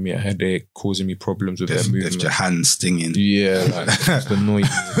 just giving me a headache, causing me problems with their movement. Left your hands stinging. Yeah, like just annoying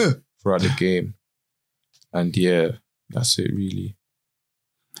me throughout the game. And yeah, that's it really.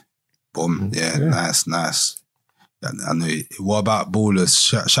 Boom. Yeah, nice. Yeah, I know. What about ballers?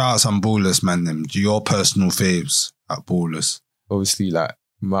 Shout out some ballers, man. Them your personal faves at ballers. Obviously, like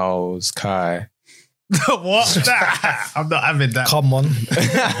Miles, Kai. What? I'm not having that. Come on.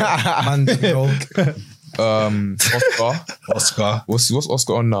 Oscar. What's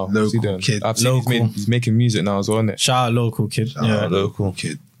Oscar on now? Local What's he doing? kid. I've seen he's making music now as well, isn't it? Shout out local kid. Local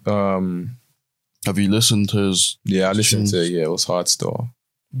kid. Have you listened to his? Yeah, I listened to it. Yeah, it was hard still.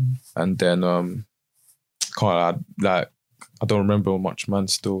 And then I don't remember much, man.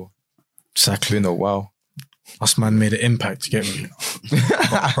 Still, Exactly. been a while. Us man made an impact to get me.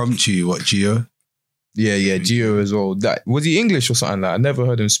 What prompt you? What, Gio? Yeah, Gio as well. That was he English or something? Like I never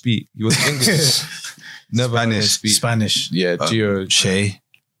heard him speak. He was English. Never heard him speak. Spanish. Yeah, Gio. Shay.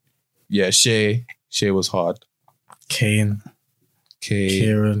 Yeah, Shay. Shay was hard. Kane.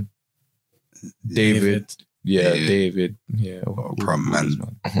 Kieran. David. Yeah, David. David. Yeah. Prompt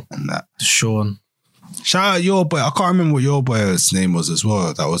man. And that. Sean. Shout out your boy. I can't remember what your boy's name was as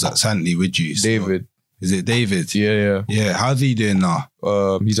well. That was at Santley with you. So- David. Is it David? Yeah. Yeah. How's he doing now?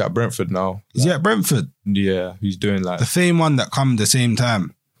 He's at Brentford now. Is he at Brentford? Yeah, he's doing like The same one that come the same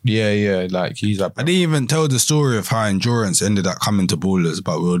time. yeah, like he's at I didn't even tell the story of how Endurance ended up coming to Ballers,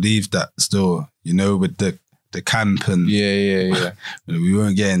 but we'll leave that still, with the camp and yeah. we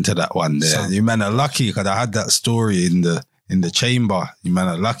won't get into that one there. You man are lucky because I had that story in the chamber. You man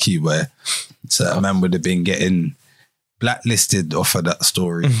are lucky where certain man would have been getting blacklisted off of that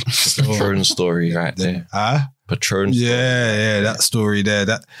story. Patron story right there. Patron story. Yeah, that story there.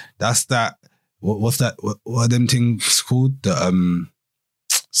 That's that. What's that? What are them things called? The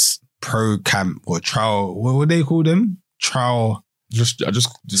pro camp or trial. What would they call them? Trial. Just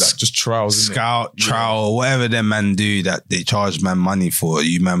trials. Isn't Scout, trial, whatever them man do that they charge man money for.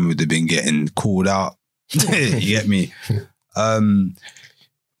 You man would have been getting called out. You get me? Man,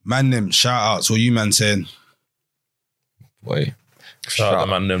 them shout outs. What you man saying? Boy. Shout out the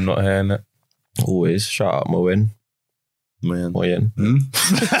man them not hearing it. Always. Shout out Moen. Moyen.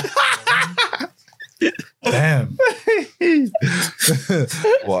 Damn.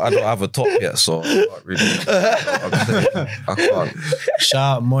 Well, I don't have a top yet, so I can't really. I can't.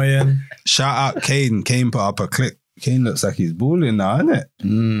 Shout out Moyen. Shout out Kane. Kane put up a clip. Kane looks like he's balling now, isn't it?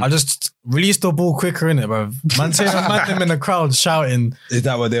 I just released the ball quicker, innit, bro? Man saying them in the crowd shouting. Is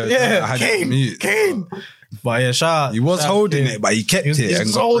that what they were? Yeah, I had it on mute. Kane. But yeah, shout out. He was shout out holding Kane. it, but he kept He was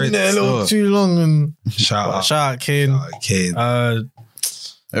and got holding red it a little still. too long. And Shout out. shout out Kane. Kane.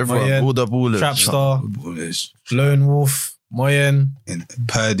 Everyone, Moyen, all the ballers. Trapstar, Lone Wolf, Moyen, In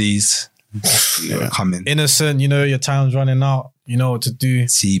Purdy's. Coming. Innocent. Your time's running out. You know what to do.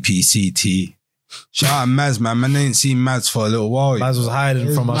 CPCT. Shout out Maz, man. Man ain't seen Maz for a little while. Maz was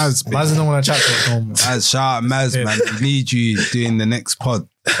hiding from us. Maz don't want to chat to us no more. Maz, shout out Maz, man. We need you doing the next pod.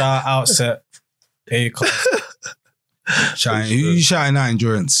 Shout out Outset. A-Class. Who you shouting out,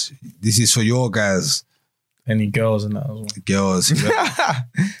 Endurance? This is for your guys. Any girls in that as well. Girls.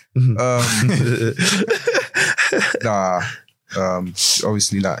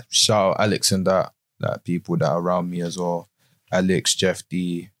 Obviously, like shout out Alex and that people that are around me as well. Alex, Jeff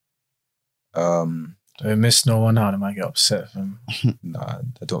D. Don't miss no one out. They might get upset. Nah,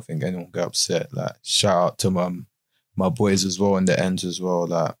 I don't think anyone get upset. Like shout out to my boys as well in the ends as well.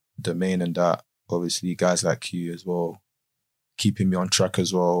 Like the main and that. Obviously, guys like you as well, keeping me on track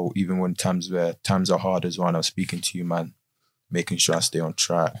as well. Even when times are hard as well. And I'm speaking to you, man, making sure I stay on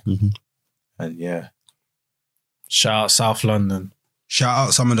track. And yeah. Shout out South London. Shout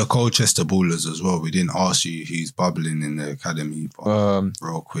out some of the Colchester ballers as well. We didn't ask you who's bubbling in the academy, but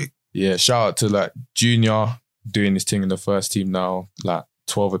real quick. Yeah, shout out to like Junior doing this thing in the first team now. Like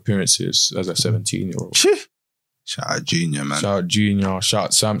 12 appearances as a 17-year-old. Shout out Junior, man. Shout out Junior. Shout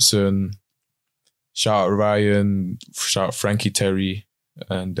out Samson. Shout out Ryan, shout out Frankie Terry,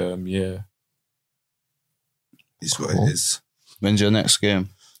 and yeah. It's what it is. When's your next game?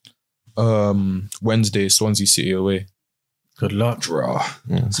 Wednesday, Swansea City away. Good luck. Draw.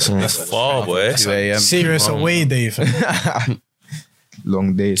 That's far, boy. 2 a.m. Serious away day. fam.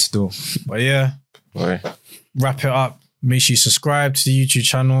 Long day still. But yeah, wrap it up. Make sure you subscribe to the YouTube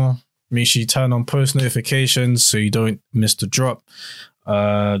channel. Make sure you turn on post notifications so you don't miss the drop.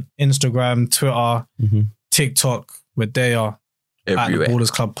 Instagram, Twitter, TikTok, we're there Everywhere. at the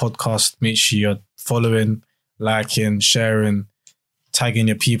Ballers Club Podcast. Make sure you're following, liking, sharing, tagging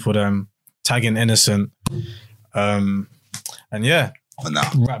your people, tagging Innocent. And yeah, For now.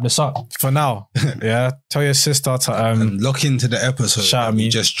 wrap this up for now. Yeah, tell your sister to And look into the episode Shout that me. we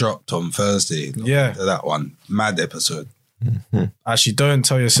just dropped on Thursday. Look Yeah. into that one. Mad episode. actually don't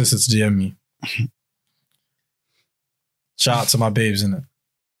tell your sister to DM me. Shout out to my babes, innit?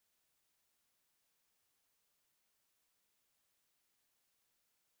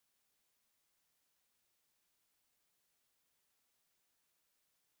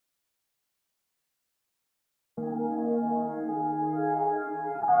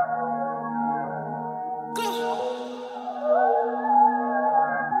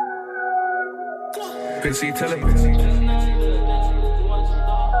 BCP Its.